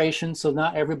 short duration, so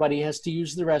not everybody has to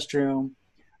use the restroom.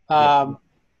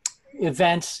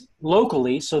 Events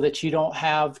locally so that you don't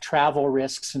have travel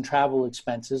risks and travel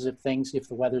expenses if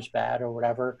the weather's bad or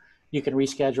whatever, you can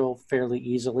reschedule fairly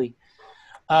easily.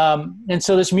 And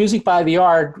so this Music by the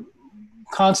Yard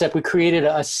concept, we created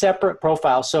a separate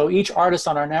profile. So each artist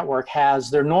on our network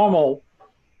has their normal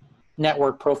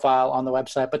network profile on the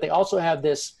website, but they also have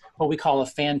this, what we call a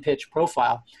fan pitch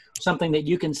profile, something that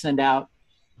you can send out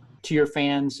to your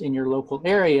fans in your local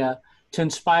area to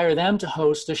inspire them to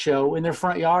host a show in their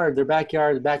front yard, their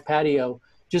backyard, the back patio,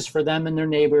 just for them and their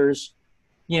neighbors,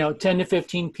 you know, 10 to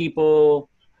 15 people,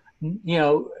 you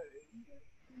know,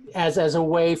 as a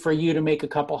way for you to make a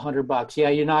couple $100. Yeah,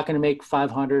 you're not going to make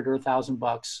 500 or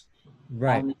 $1,000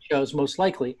 Right. on the shows most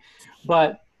likely,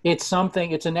 but it's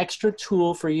an extra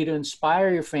tool for you to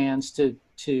inspire your fans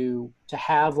to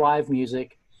have live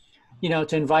music, you know,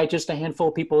 to invite just a handful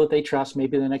of people that they trust,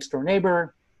 maybe the next door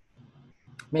neighbor,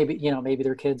 maybe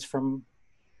their kids from,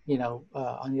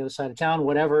 on the other side of town,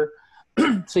 whatever.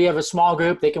 So you have a small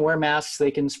group, they can wear masks,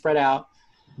 they can spread out,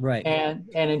 Right. and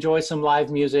enjoy some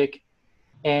live music,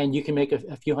 and you can make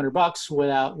a few $100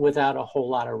 without a whole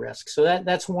lot of risk. So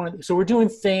that's so we're doing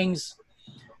things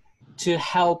to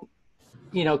help,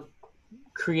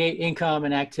 create income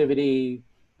and activity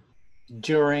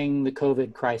during the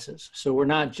COVID crisis. So we're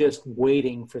not just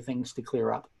waiting for things to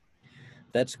clear up.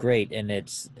 That's great, and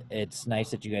it's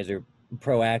nice that you guys are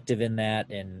proactive in that,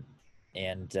 and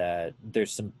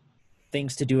there's some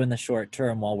things to do in the short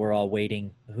term while we're all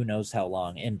waiting who knows how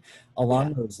long. And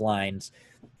along those lines,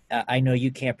 I know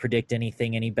you can't predict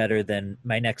anything any better than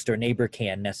my next door neighbor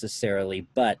can necessarily,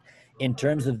 but in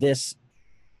terms of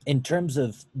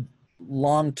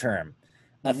long-term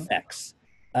effects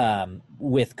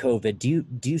with COVID,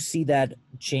 do you see that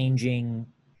changing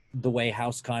the way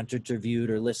house concerts are viewed,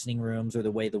 or listening rooms, or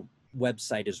the way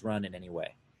website is run in any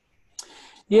way.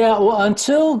 Yeah, well,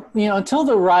 until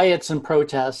the riots and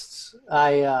protests,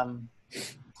 I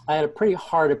had a pretty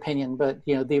hard opinion. But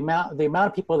the amount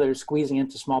of people that are squeezing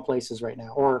into small places right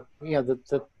now, or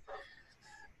the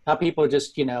how people are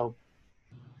just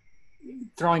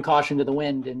throwing caution to the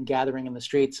wind and gathering in the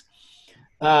streets.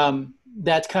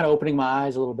 That's kind of opening my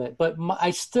eyes a little bit. But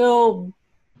I still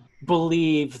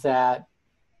believe that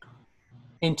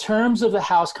in terms of the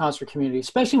house concert community,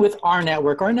 especially with our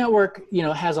network,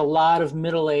 has a lot of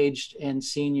middle-aged and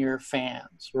senior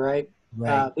fans, right?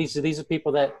 Right. These are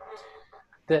people that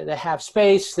have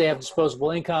space, they have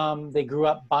disposable income, they grew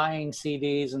up buying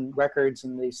CDs and records,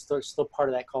 and they're still part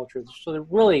of that culture. So they're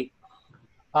really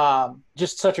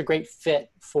just such a great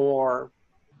fit for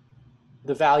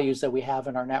the values that we have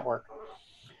in our network.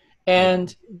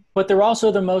 But they're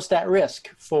also the most at risk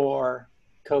for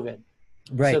COVID.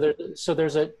 Right. So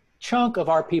there's a chunk of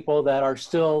our people that are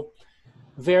still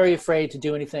very afraid to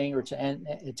do anything or to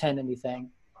attend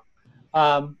anything.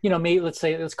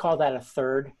 Let's call that a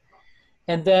third.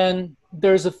 And then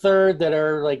there's a third that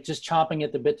are like just chomping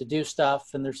at the bit to do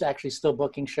stuff, and there's actually still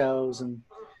booking shows, and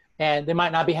they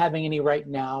might not be having any right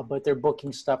now, but they're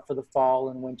booking stuff for the fall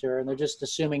and winter, and they're just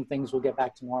assuming things will get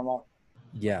back to normal.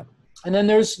 Yeah. And then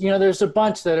there's a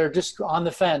bunch that are just on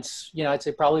the fence. I'd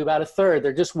say probably about a third.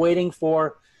 They're just waiting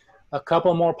for a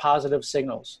couple more positive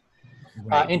signals.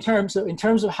 Right. In terms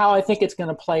of how I think it's going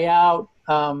to play out,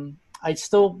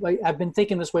 I've been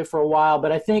thinking this way for a while,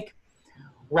 but I think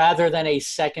rather than a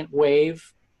second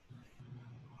wave,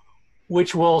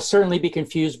 which will certainly be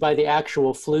confused by the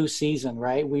actual flu season,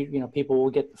 right? People will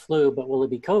get the flu, but will it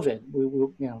be COVID?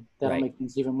 That'll make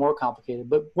things even more complicated.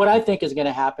 But what I think is going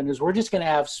to happen is we're just going to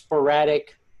have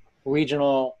sporadic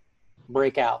regional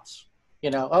breakouts.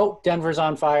 Denver's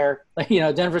on fire.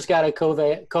 Denver's got a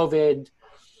COVID,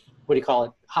 what do you call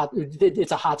it?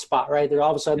 It's a hot spot, right? All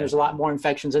of a sudden there's a lot more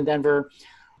infections in Denver,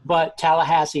 but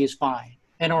Tallahassee is fine.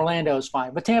 And Orlando is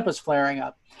fine, but Tampa's flaring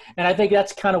up. And I think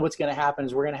that's kind of what's going to happen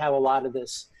is we're going to have a lot of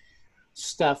this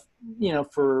stuff,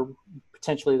 for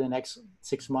potentially the next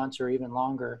 6 months or even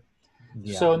longer.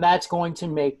 Yeah. So that's going to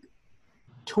make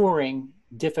touring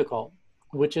difficult,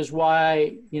 which is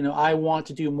why, I want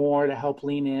to do more to help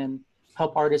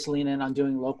artists lean in on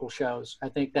doing local shows. I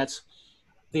think that's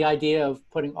the idea of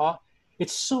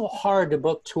it's so hard to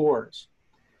book tours.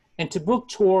 And to book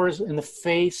tours in the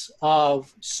face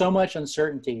of so much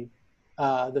uncertainty,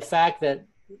 the fact that,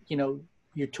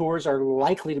 your tours are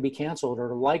likely to be canceled,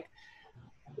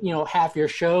 or half your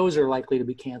shows are likely to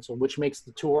be canceled, which makes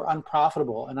the tour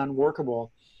unprofitable and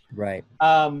unworkable. Right.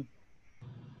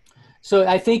 So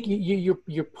I think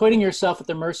you're putting yourself at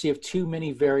the mercy of too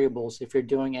many variables if you're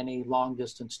doing any long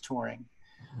distance touring.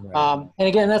 Right. And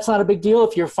again, that's not a big deal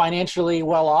if you're financially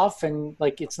well off and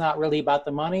it's not really about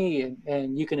the money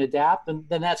and you can adapt, and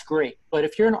then that's great. But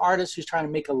if you're an artist who's trying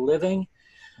to make a living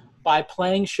by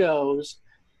playing shows,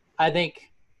 I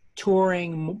think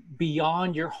touring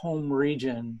beyond your home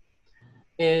region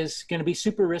is going to be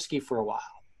super risky for a while.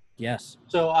 Yes.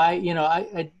 So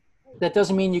I that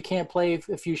doesn't mean you can't play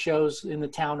a few shows in the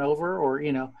town over,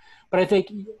 but I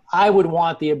think I would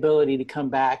want the ability to come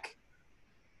back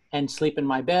and sleep in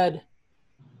my bed,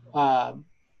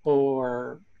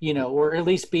 or at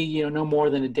least be, no more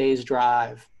than a day's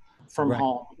drive from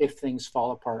home if things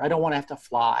fall apart. I don't want to have to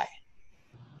fly.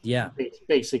 Yeah.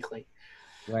 Basically.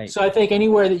 Right. So I think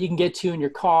anywhere that you can get to in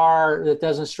your car that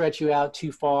doesn't stretch you out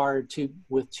too far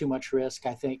with too much risk,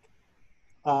 I think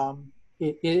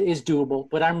it is doable.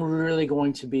 But I'm really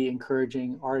going to be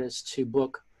encouraging artists to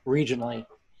book regionally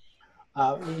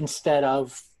instead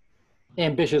of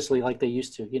ambitiously like they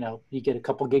used to. You get a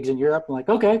couple gigs in Europe and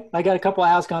okay, I got a couple of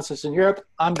house concerts in Europe,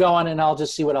 I'm going, and I'll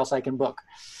just see what else I can book.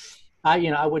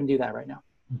 I wouldn't do that right now.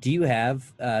 Do you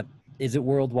have is it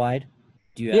worldwide?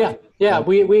 Do you have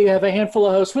we have a handful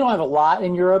of hosts. We don't have a lot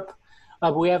in Europe,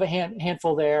 but we have a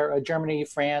handful there. Germany,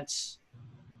 France,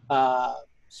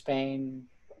 Spain,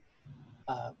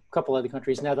 a couple other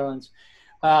countries, Netherlands.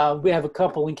 We have a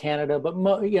couple in Canada, but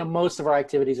most of our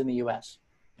activities in the U.S.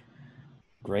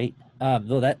 Great.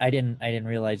 Though that I didn't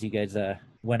realize you guys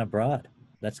went abroad.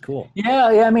 That's cool.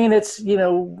 Yeah. I mean, it's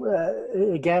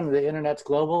again, the internet's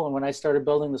global, and when I started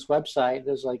building this website,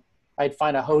 there's I'd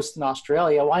find a host in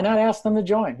Australia. Why not ask them to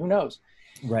join? Who knows?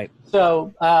 Right.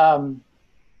 So, but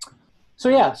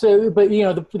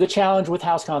the challenge with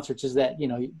house concerts is that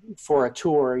for a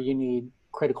tour you need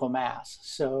critical mass.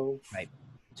 So,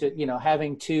 to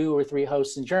having 2 or 3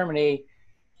 hosts in Germany.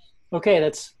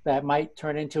 Okay, that might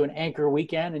turn into an anchor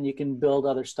weekend, and you can build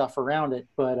other stuff around it.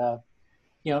 But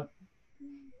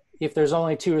if there's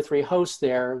only 2 or 3 hosts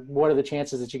there, what are the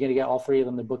chances that you're going to get all 3 of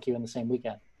them to book you in the same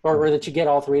weekend, or that you get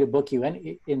all 3 to book you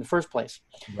in the first place?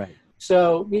 Right.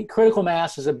 So critical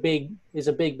mass is a big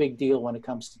deal when it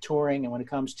comes to touring and when it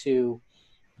comes to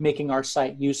making our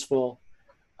site useful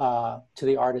to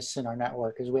the artists in our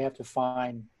network, is we have to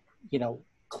find,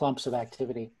 clumps of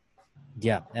activity.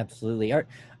 Yeah, absolutely. Are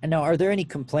there any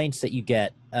complaints that you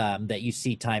get that you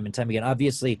see time and time again?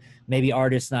 Obviously, maybe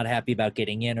artists not happy about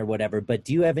getting in or whatever, but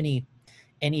do you have any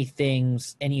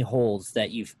holes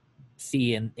that you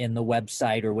see in the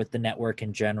website or with the network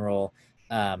in general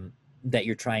that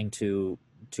you're trying to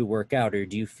work out, or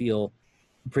do you feel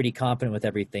pretty confident with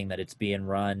everything that it's being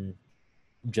run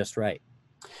just right?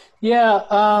 Yeah,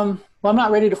 well, I'm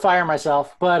not ready to fire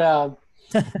myself, but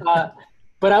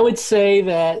but I would say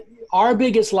that our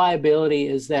biggest liability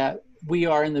is that we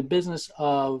are in the business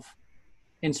of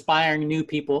inspiring new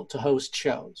people to host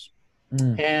shows.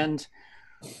 And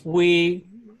we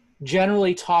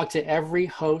generally talk to every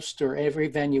host or every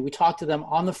venue. We talk to them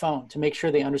on the phone to make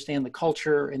sure they understand the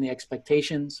culture and the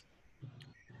expectations.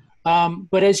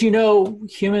 But as you know,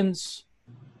 humans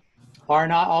are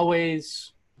not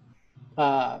always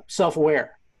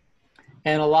self-aware.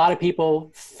 And a lot of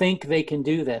people think they can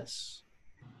do this.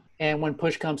 And when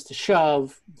push comes to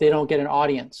shove, they don't get an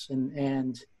audience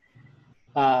and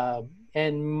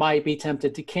might be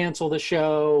tempted to cancel the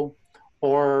show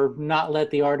or not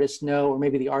let the artist know, or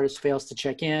maybe the artist fails to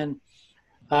check in.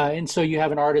 And so you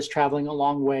have an artist traveling a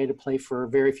long way to play for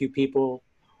very few people,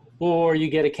 or you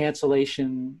get a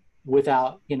cancellation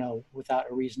without a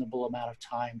reasonable amount of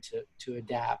time to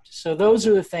adapt. So those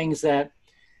are the things that,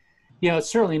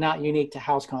 it's certainly not unique to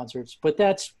house concerts, but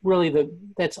that's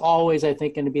always, I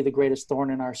think, going to be the greatest thorn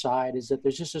in our side, is that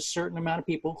there's just a certain amount of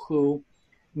people who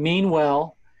mean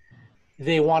well.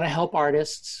 They want to help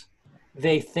artists.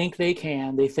 They think they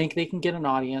can get an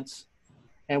audience,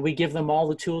 and we give them all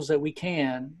the tools that we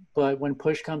can. But when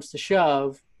push comes to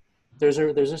shove, there's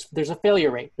a failure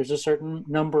rate. There's a certain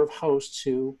number of hosts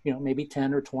who, maybe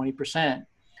 10 or 20%,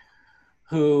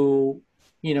 who,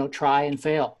 try and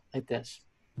fail at this.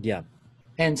 Yeah.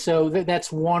 And so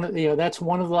that's one of the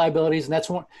liabilities. And that's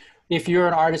one, if you're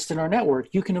an artist in our network,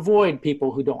 you can avoid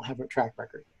people who don't have a track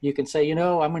record. You can say, I'm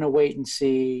going to wait and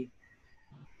see,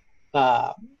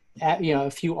 a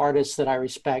few artists that I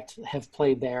respect have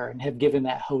played there and have given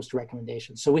that host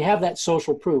recommendation. So we have that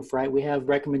social proof, right? We have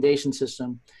recommendation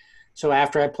system. So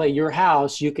after I play your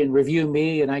house, you can review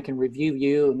me and I can review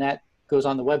you, and that goes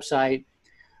on the website.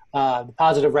 The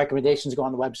positive recommendations go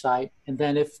on the website. And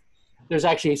then if there's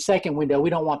actually a second window, we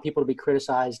don't want people to be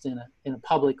criticized in a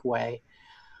public way.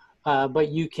 But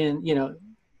you can,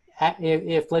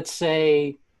 if let's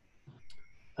say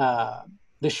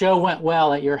the show went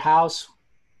well at your house,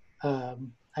 I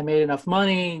made enough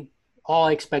money, all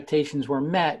expectations were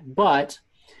met, but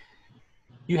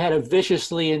you had a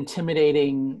viciously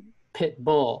intimidating pit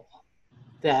bull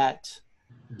that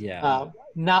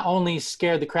not only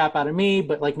scared the crap out of me,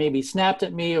 but like maybe snapped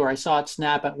at me, or I saw it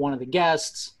snap at one of the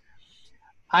guests.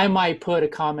 I might put a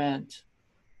comment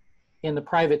in the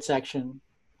private section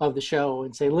of the show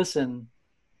and say, listen,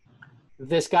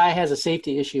 this guy has a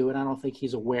safety issue and I don't think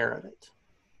he's aware of it.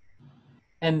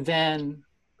 And then,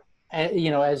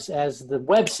 as the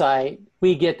website,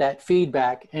 we get that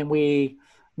feedback and we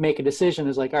make a decision.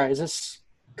 Is like, all right,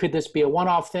 could this be a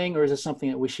one-off thing, or is this something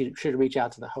that we should reach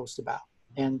out to the host about?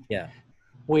 And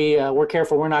we're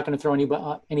careful. We're not going to throw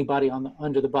anybody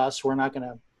under the bus. We're not going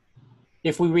to,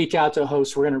 if we reach out to a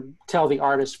host, we're going to tell the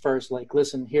artist first, like,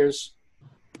 listen, here's,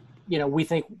 we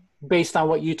think based on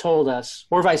what you told us,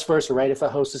 or vice versa, right? If a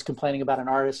host is complaining about an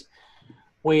artist,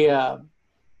 we'll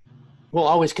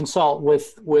always consult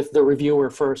with the reviewer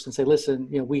first and say, listen,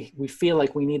 we feel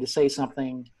like we need to say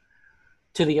something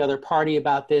to the other party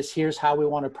about this. Here's how we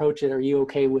want to approach it. Are you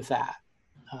okay with that?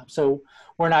 So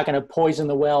we're not going to poison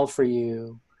the well for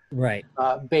you, right?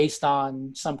 Based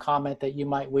on some comment that you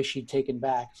might wish you'd taken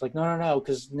back. It's like, no,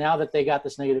 because now that they got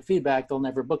this negative feedback, they'll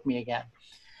never book me again.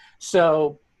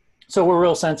 So we're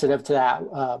real sensitive to that.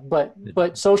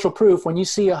 But social proof, when you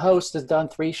see a host has done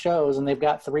 3 shows and they've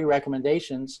got 3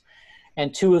 recommendations,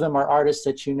 and 2 of them are artists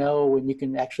that and you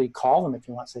can actually call them if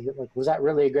you want to say, like, was that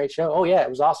really a great show? Oh yeah, it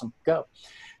was awesome. Go.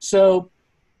 So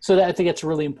that, I think it's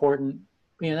really important.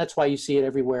 That's why you see it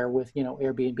everywhere with,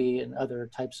 Airbnb and other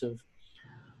types of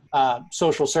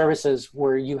social services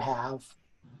where you have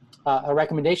a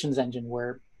recommendations engine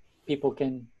where people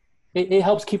can, it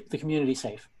helps keep the community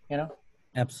safe,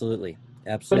 Absolutely.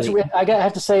 But I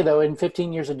have to say though, in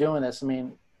 15 years of doing this,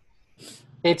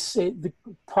 the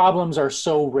problems are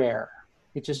so rare.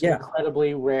 It's just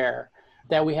incredibly rare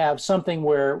that we have something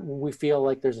where we feel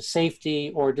like there's a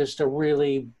safety or just a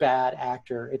really bad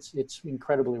actor. It's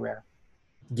incredibly rare.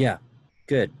 Yeah.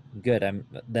 Good. Good.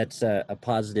 That's a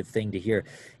positive thing to hear.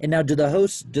 And now do the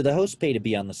hosts pay to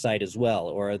be on the site as well,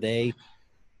 or are they?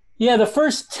 Yeah, the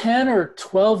first 10 or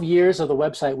 12 years of the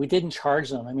website, we didn't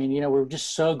charge them. I mean, we're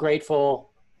just so grateful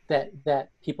that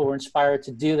people were inspired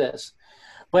to do this.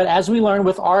 But as we learned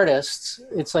with artists,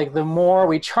 it's like the more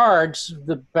we charged,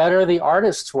 the better the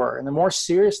artists were, and the more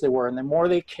serious they were, and the more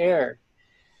they cared.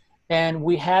 And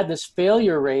we had this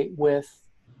failure rate with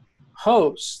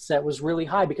hosts that was really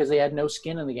high because they had no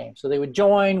skin in the game. So they would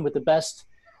join with the best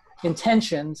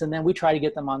intentions, and then we try to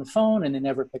get them on the phone, and they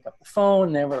never pick up the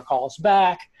phone, never call us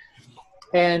back.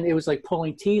 And it was like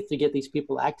pulling teeth to get these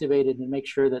people activated and make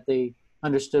sure that they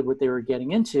understood what they were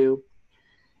getting into.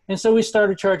 And so we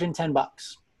started charging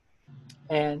 $10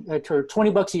 and or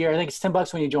 $20 a year. I think it's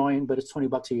 $10 when you join, but it's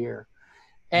 $20 a year.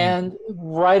 And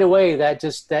right away, that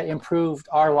improved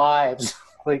our lives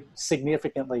like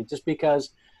significantly, just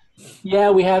because, yeah,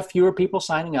 we have fewer people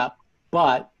signing up,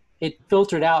 but it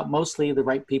filtered out mostly the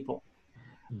right people.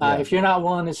 Yeah. If you're not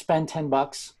willing to spend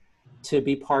 $10 to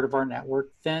be part of our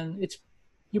network, then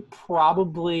you're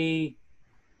probably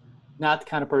not the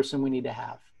kind of person we need to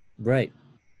have. Right.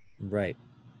 Right.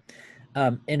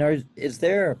 And is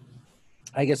there,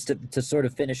 I guess, to sort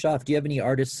of finish off, do you have any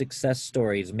artist success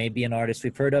stories? Maybe an artist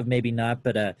we've heard of, maybe not,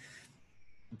 but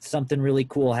something really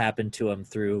cool happened to them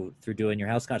through doing your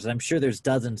house concerts. I'm sure there's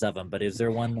dozens of them, but is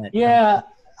there one that? Yeah,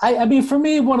 I mean, for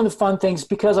me, one of the fun things,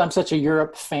 because I'm such a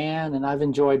Europe fan and I've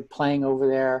enjoyed playing over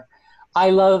there, I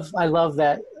love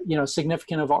that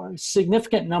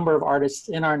significant number of artists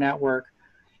in our network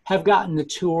have gotten to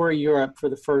tour Europe for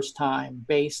the first time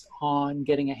based on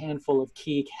getting a handful of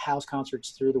key house concerts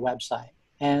through the website.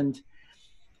 And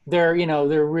they're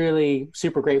really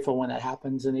super grateful when that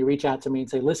happens. And they reach out to me and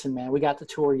say, listen, man, we got to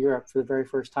tour Europe for the very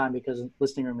first time because of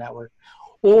Listening Room Network.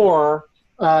 Or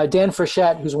Dan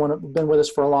Frechette, who's been with us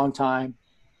for a long time,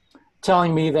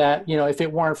 telling me that, if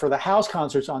it weren't for the house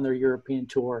concerts on their European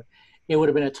tour, it would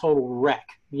have been a total wreck.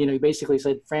 He basically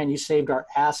said, Fran, you saved our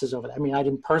asses over there. I mean, I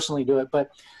didn't personally do it,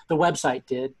 but the website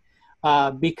did,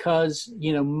 because,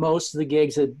 most of the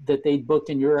gigs that they booked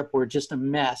in Europe were just a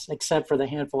mess, except for the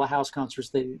handful of house concerts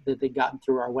that they'd gotten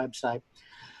through our website.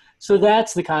 So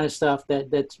that's the kind of stuff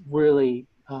that's really,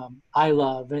 I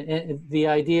love. And the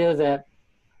idea that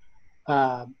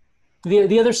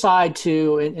the other side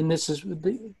too, and this is,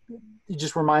 it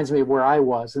just reminds me of where I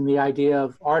was, and the idea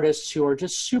of artists who are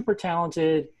just super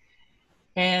talented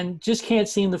and just can't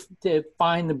seem to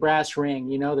find the brass ring.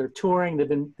 They're touring,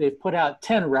 they've put out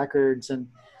 10 records, and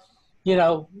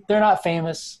they're not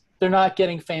famous, they're not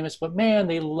getting famous, but man,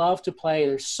 they love to play,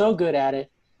 they're so good at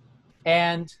it.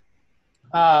 And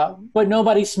but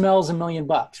nobody smells $1 million,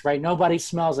 right? Nobody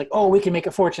smells like, oh, we can make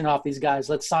a fortune off these guys,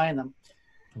 let's sign them.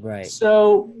 Right.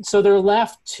 So they're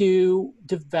left to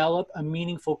develop a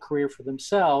meaningful career for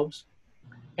themselves.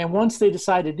 And once they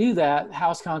decide to do that,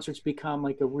 house concerts become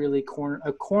like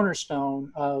a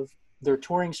cornerstone of their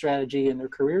touring strategy and their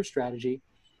career strategy.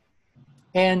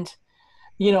 And,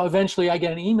 eventually I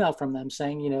get an email from them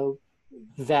saying,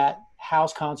 that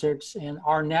house concerts and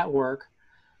our network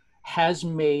has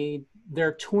made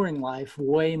their touring life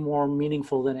way more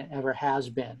meaningful than it ever has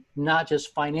been. Not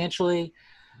just financially,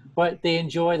 but they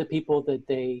enjoy the people that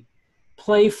they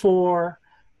play for.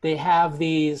 They have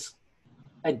these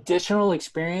additional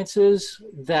experiences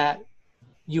that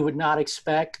you would not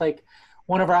expect. Like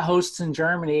one of our hosts in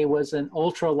Germany was an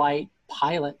ultralight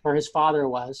pilot, or his father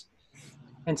was.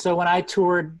 And so when I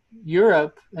toured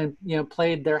Europe and,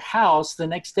 played their house, the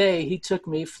next day he took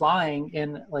me flying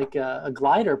in like a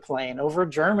glider plane over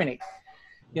Germany.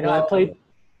 I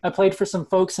played for some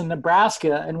folks in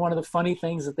Nebraska, and one of the funny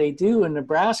things that they do in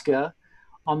Nebraska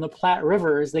on the Platte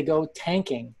River is they go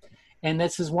tanking. And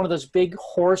this is one of those big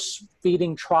horse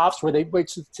feeding troughs where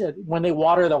when they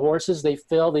water the horses, they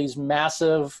fill these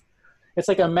massive, it's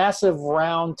like a massive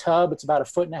round tub. It's about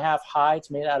 1.5 feet high.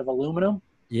 It's made out of aluminum.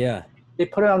 Yeah. They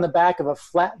put it on the back of a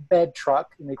flatbed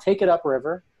truck and they take it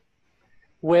upriver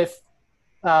with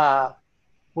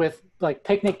like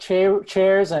picnic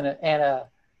chairs and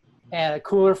a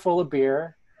cooler full of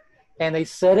beer, and they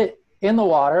set it in the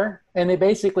water, and they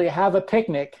basically have a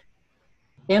picnic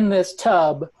in this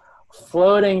tub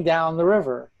floating down the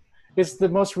river. It's the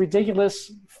most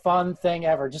ridiculous, fun thing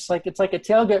ever. Just like it's like a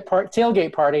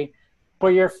tailgate party, but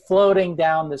you're floating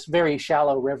down this very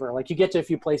shallow river. Like you get to a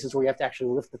few places where you have to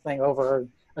actually lift the thing over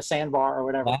a sandbar or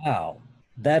whatever. Wow,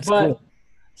 that's cool.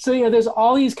 So there's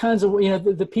all these kinds of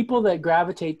the people that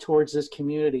gravitate towards this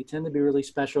community tend to be really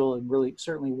special and really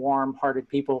certainly warm-hearted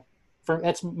people.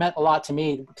 that's meant a lot to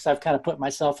me because I've kind of put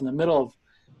myself in the middle of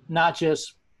not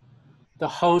just the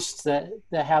hosts that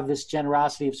have this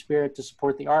generosity of spirit to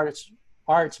support the arts,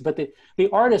 but the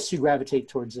artists who gravitate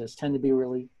towards this tend to be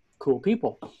really cool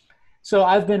people. So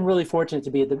I've been really fortunate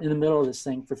to be in the middle of this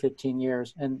thing for 15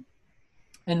 years. And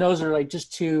those are like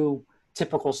just two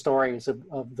typical stories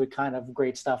of the kind of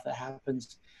great stuff that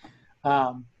happens.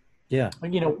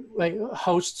 Like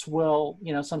hosts will,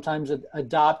 sometimes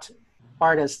adopt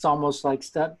artists almost like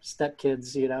step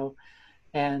kids,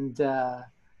 and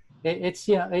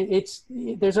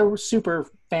there's a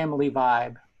super family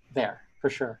vibe there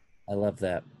for sure. I love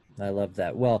that.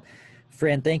 Well,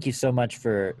 Fran, thank you so much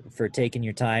for taking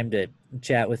your time to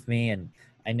chat with me. And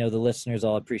I know the listeners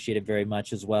all appreciate it very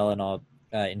much as well. And I'll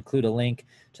include a link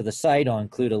to the site. I'll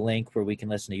include a link where we can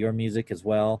listen to your music as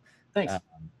well. Thanks. Hope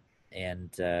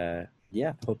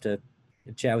to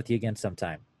chat with you again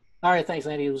sometime. All right. Thanks,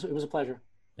 Andy. It was a pleasure.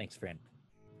 Thanks, Fran.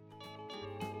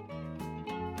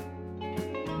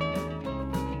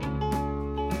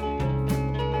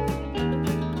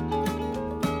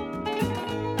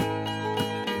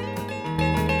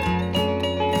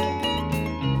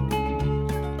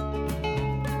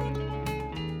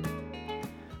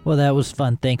 Well, that was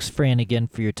fun. Thanks, Fran, again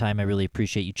for your time. I really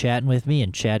appreciate you chatting with me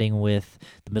and chatting with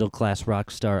the Middle Class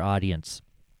Rockstar audience.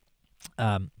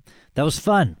 That was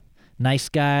fun. Nice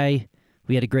guy.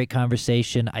 We had a great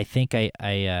conversation. I think I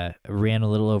ran a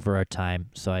little over our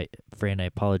time, so Fran, I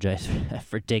apologize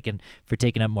for taking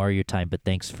up more of your time. But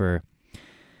thanks for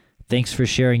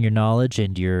sharing your knowledge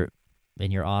and your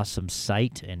awesome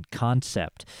site and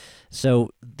concept. So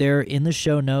there in the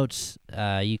show notes,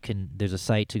 there's a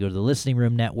site to go to the Listening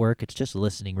Room Network. It's just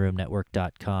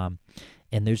listeningroomnetwork.com.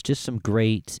 And there's just some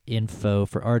great info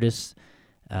for artists.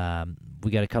 We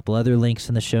got a couple other links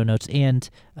in the show notes and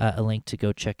a link to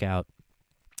go check out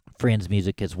Fran's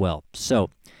music as well. So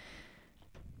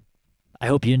I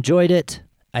hope you enjoyed it.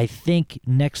 I think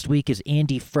next week is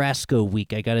Andy Frasco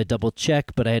week. I got to double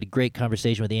check, but I had a great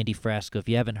conversation with Andy Frasco. If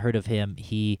you haven't heard of him,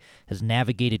 he has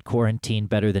navigated quarantine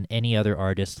better than any other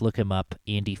artist. Look him up,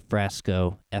 Andy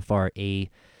Frasco, Frasco.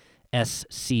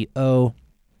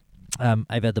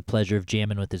 I've had the pleasure of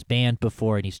jamming with his band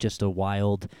before, and he's just a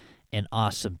wild and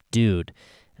awesome dude.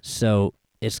 So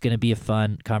it's going to be a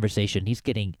fun conversation. He's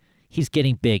getting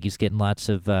big. He's getting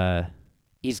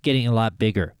he's getting a lot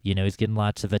bigger. He's getting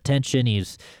lots of attention.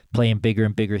 He's playing bigger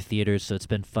and bigger theaters. So it's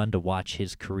been fun to watch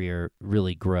his career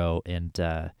really grow, and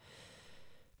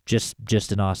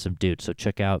just an awesome dude. So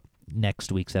check out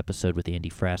next week's episode with Andy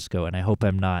Frasco, and I hope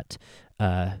I'm not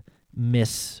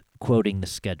misquoting the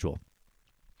schedule.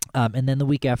 And then the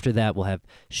week after that, we'll have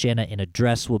Shanna in a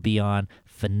Dress will be on.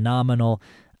 Phenomenal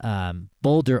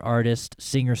Boulder artist,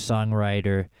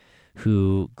 singer-songwriter,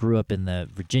 who grew up in the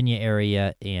Virginia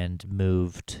area and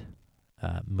moved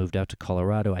out to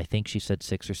Colorado, I think she said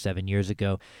 6 or 7 years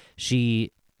ago.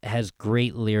 She has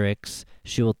great lyrics.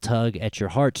 She will tug at your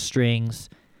heartstrings.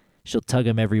 She'll tug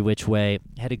them every which way.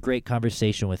 Had a great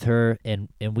conversation with her, and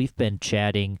we've been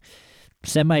chatting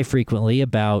semi-frequently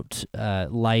about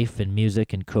life and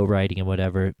music and co-writing and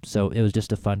whatever. So it was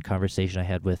just a fun conversation I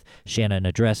had with Shanna in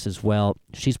a Dress as well.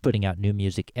 She's putting out new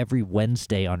music every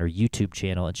Wednesday on her YouTube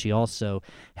channel, and she also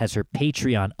has her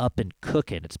Patreon up and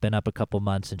cooking. It's been up a couple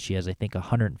months, and she has, I think,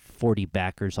 140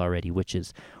 backers already, which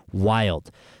is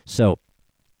wild. So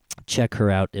check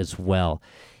her out as well.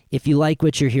 If you like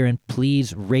what you're hearing,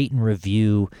 please rate and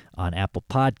review on Apple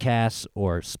Podcasts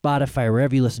or Spotify, or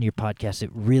wherever you listen to your podcasts. It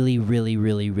really, really,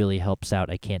 really, really helps out.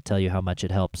 I can't tell you how much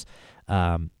it helps.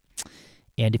 And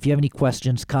if you have any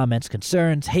questions, comments,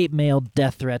 concerns, hate mail,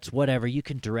 death threats, whatever, you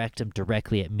can direct them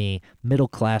directly at me,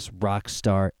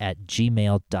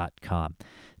 middleclassrockstar@gmail.com.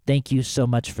 Thank you so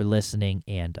much for listening,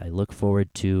 and I look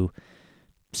forward to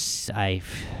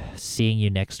seeing you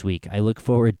next week. I look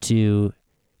forward to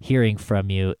hearing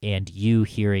from you and you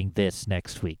hearing this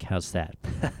next week. How's that?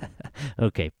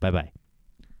 Okay, bye-bye.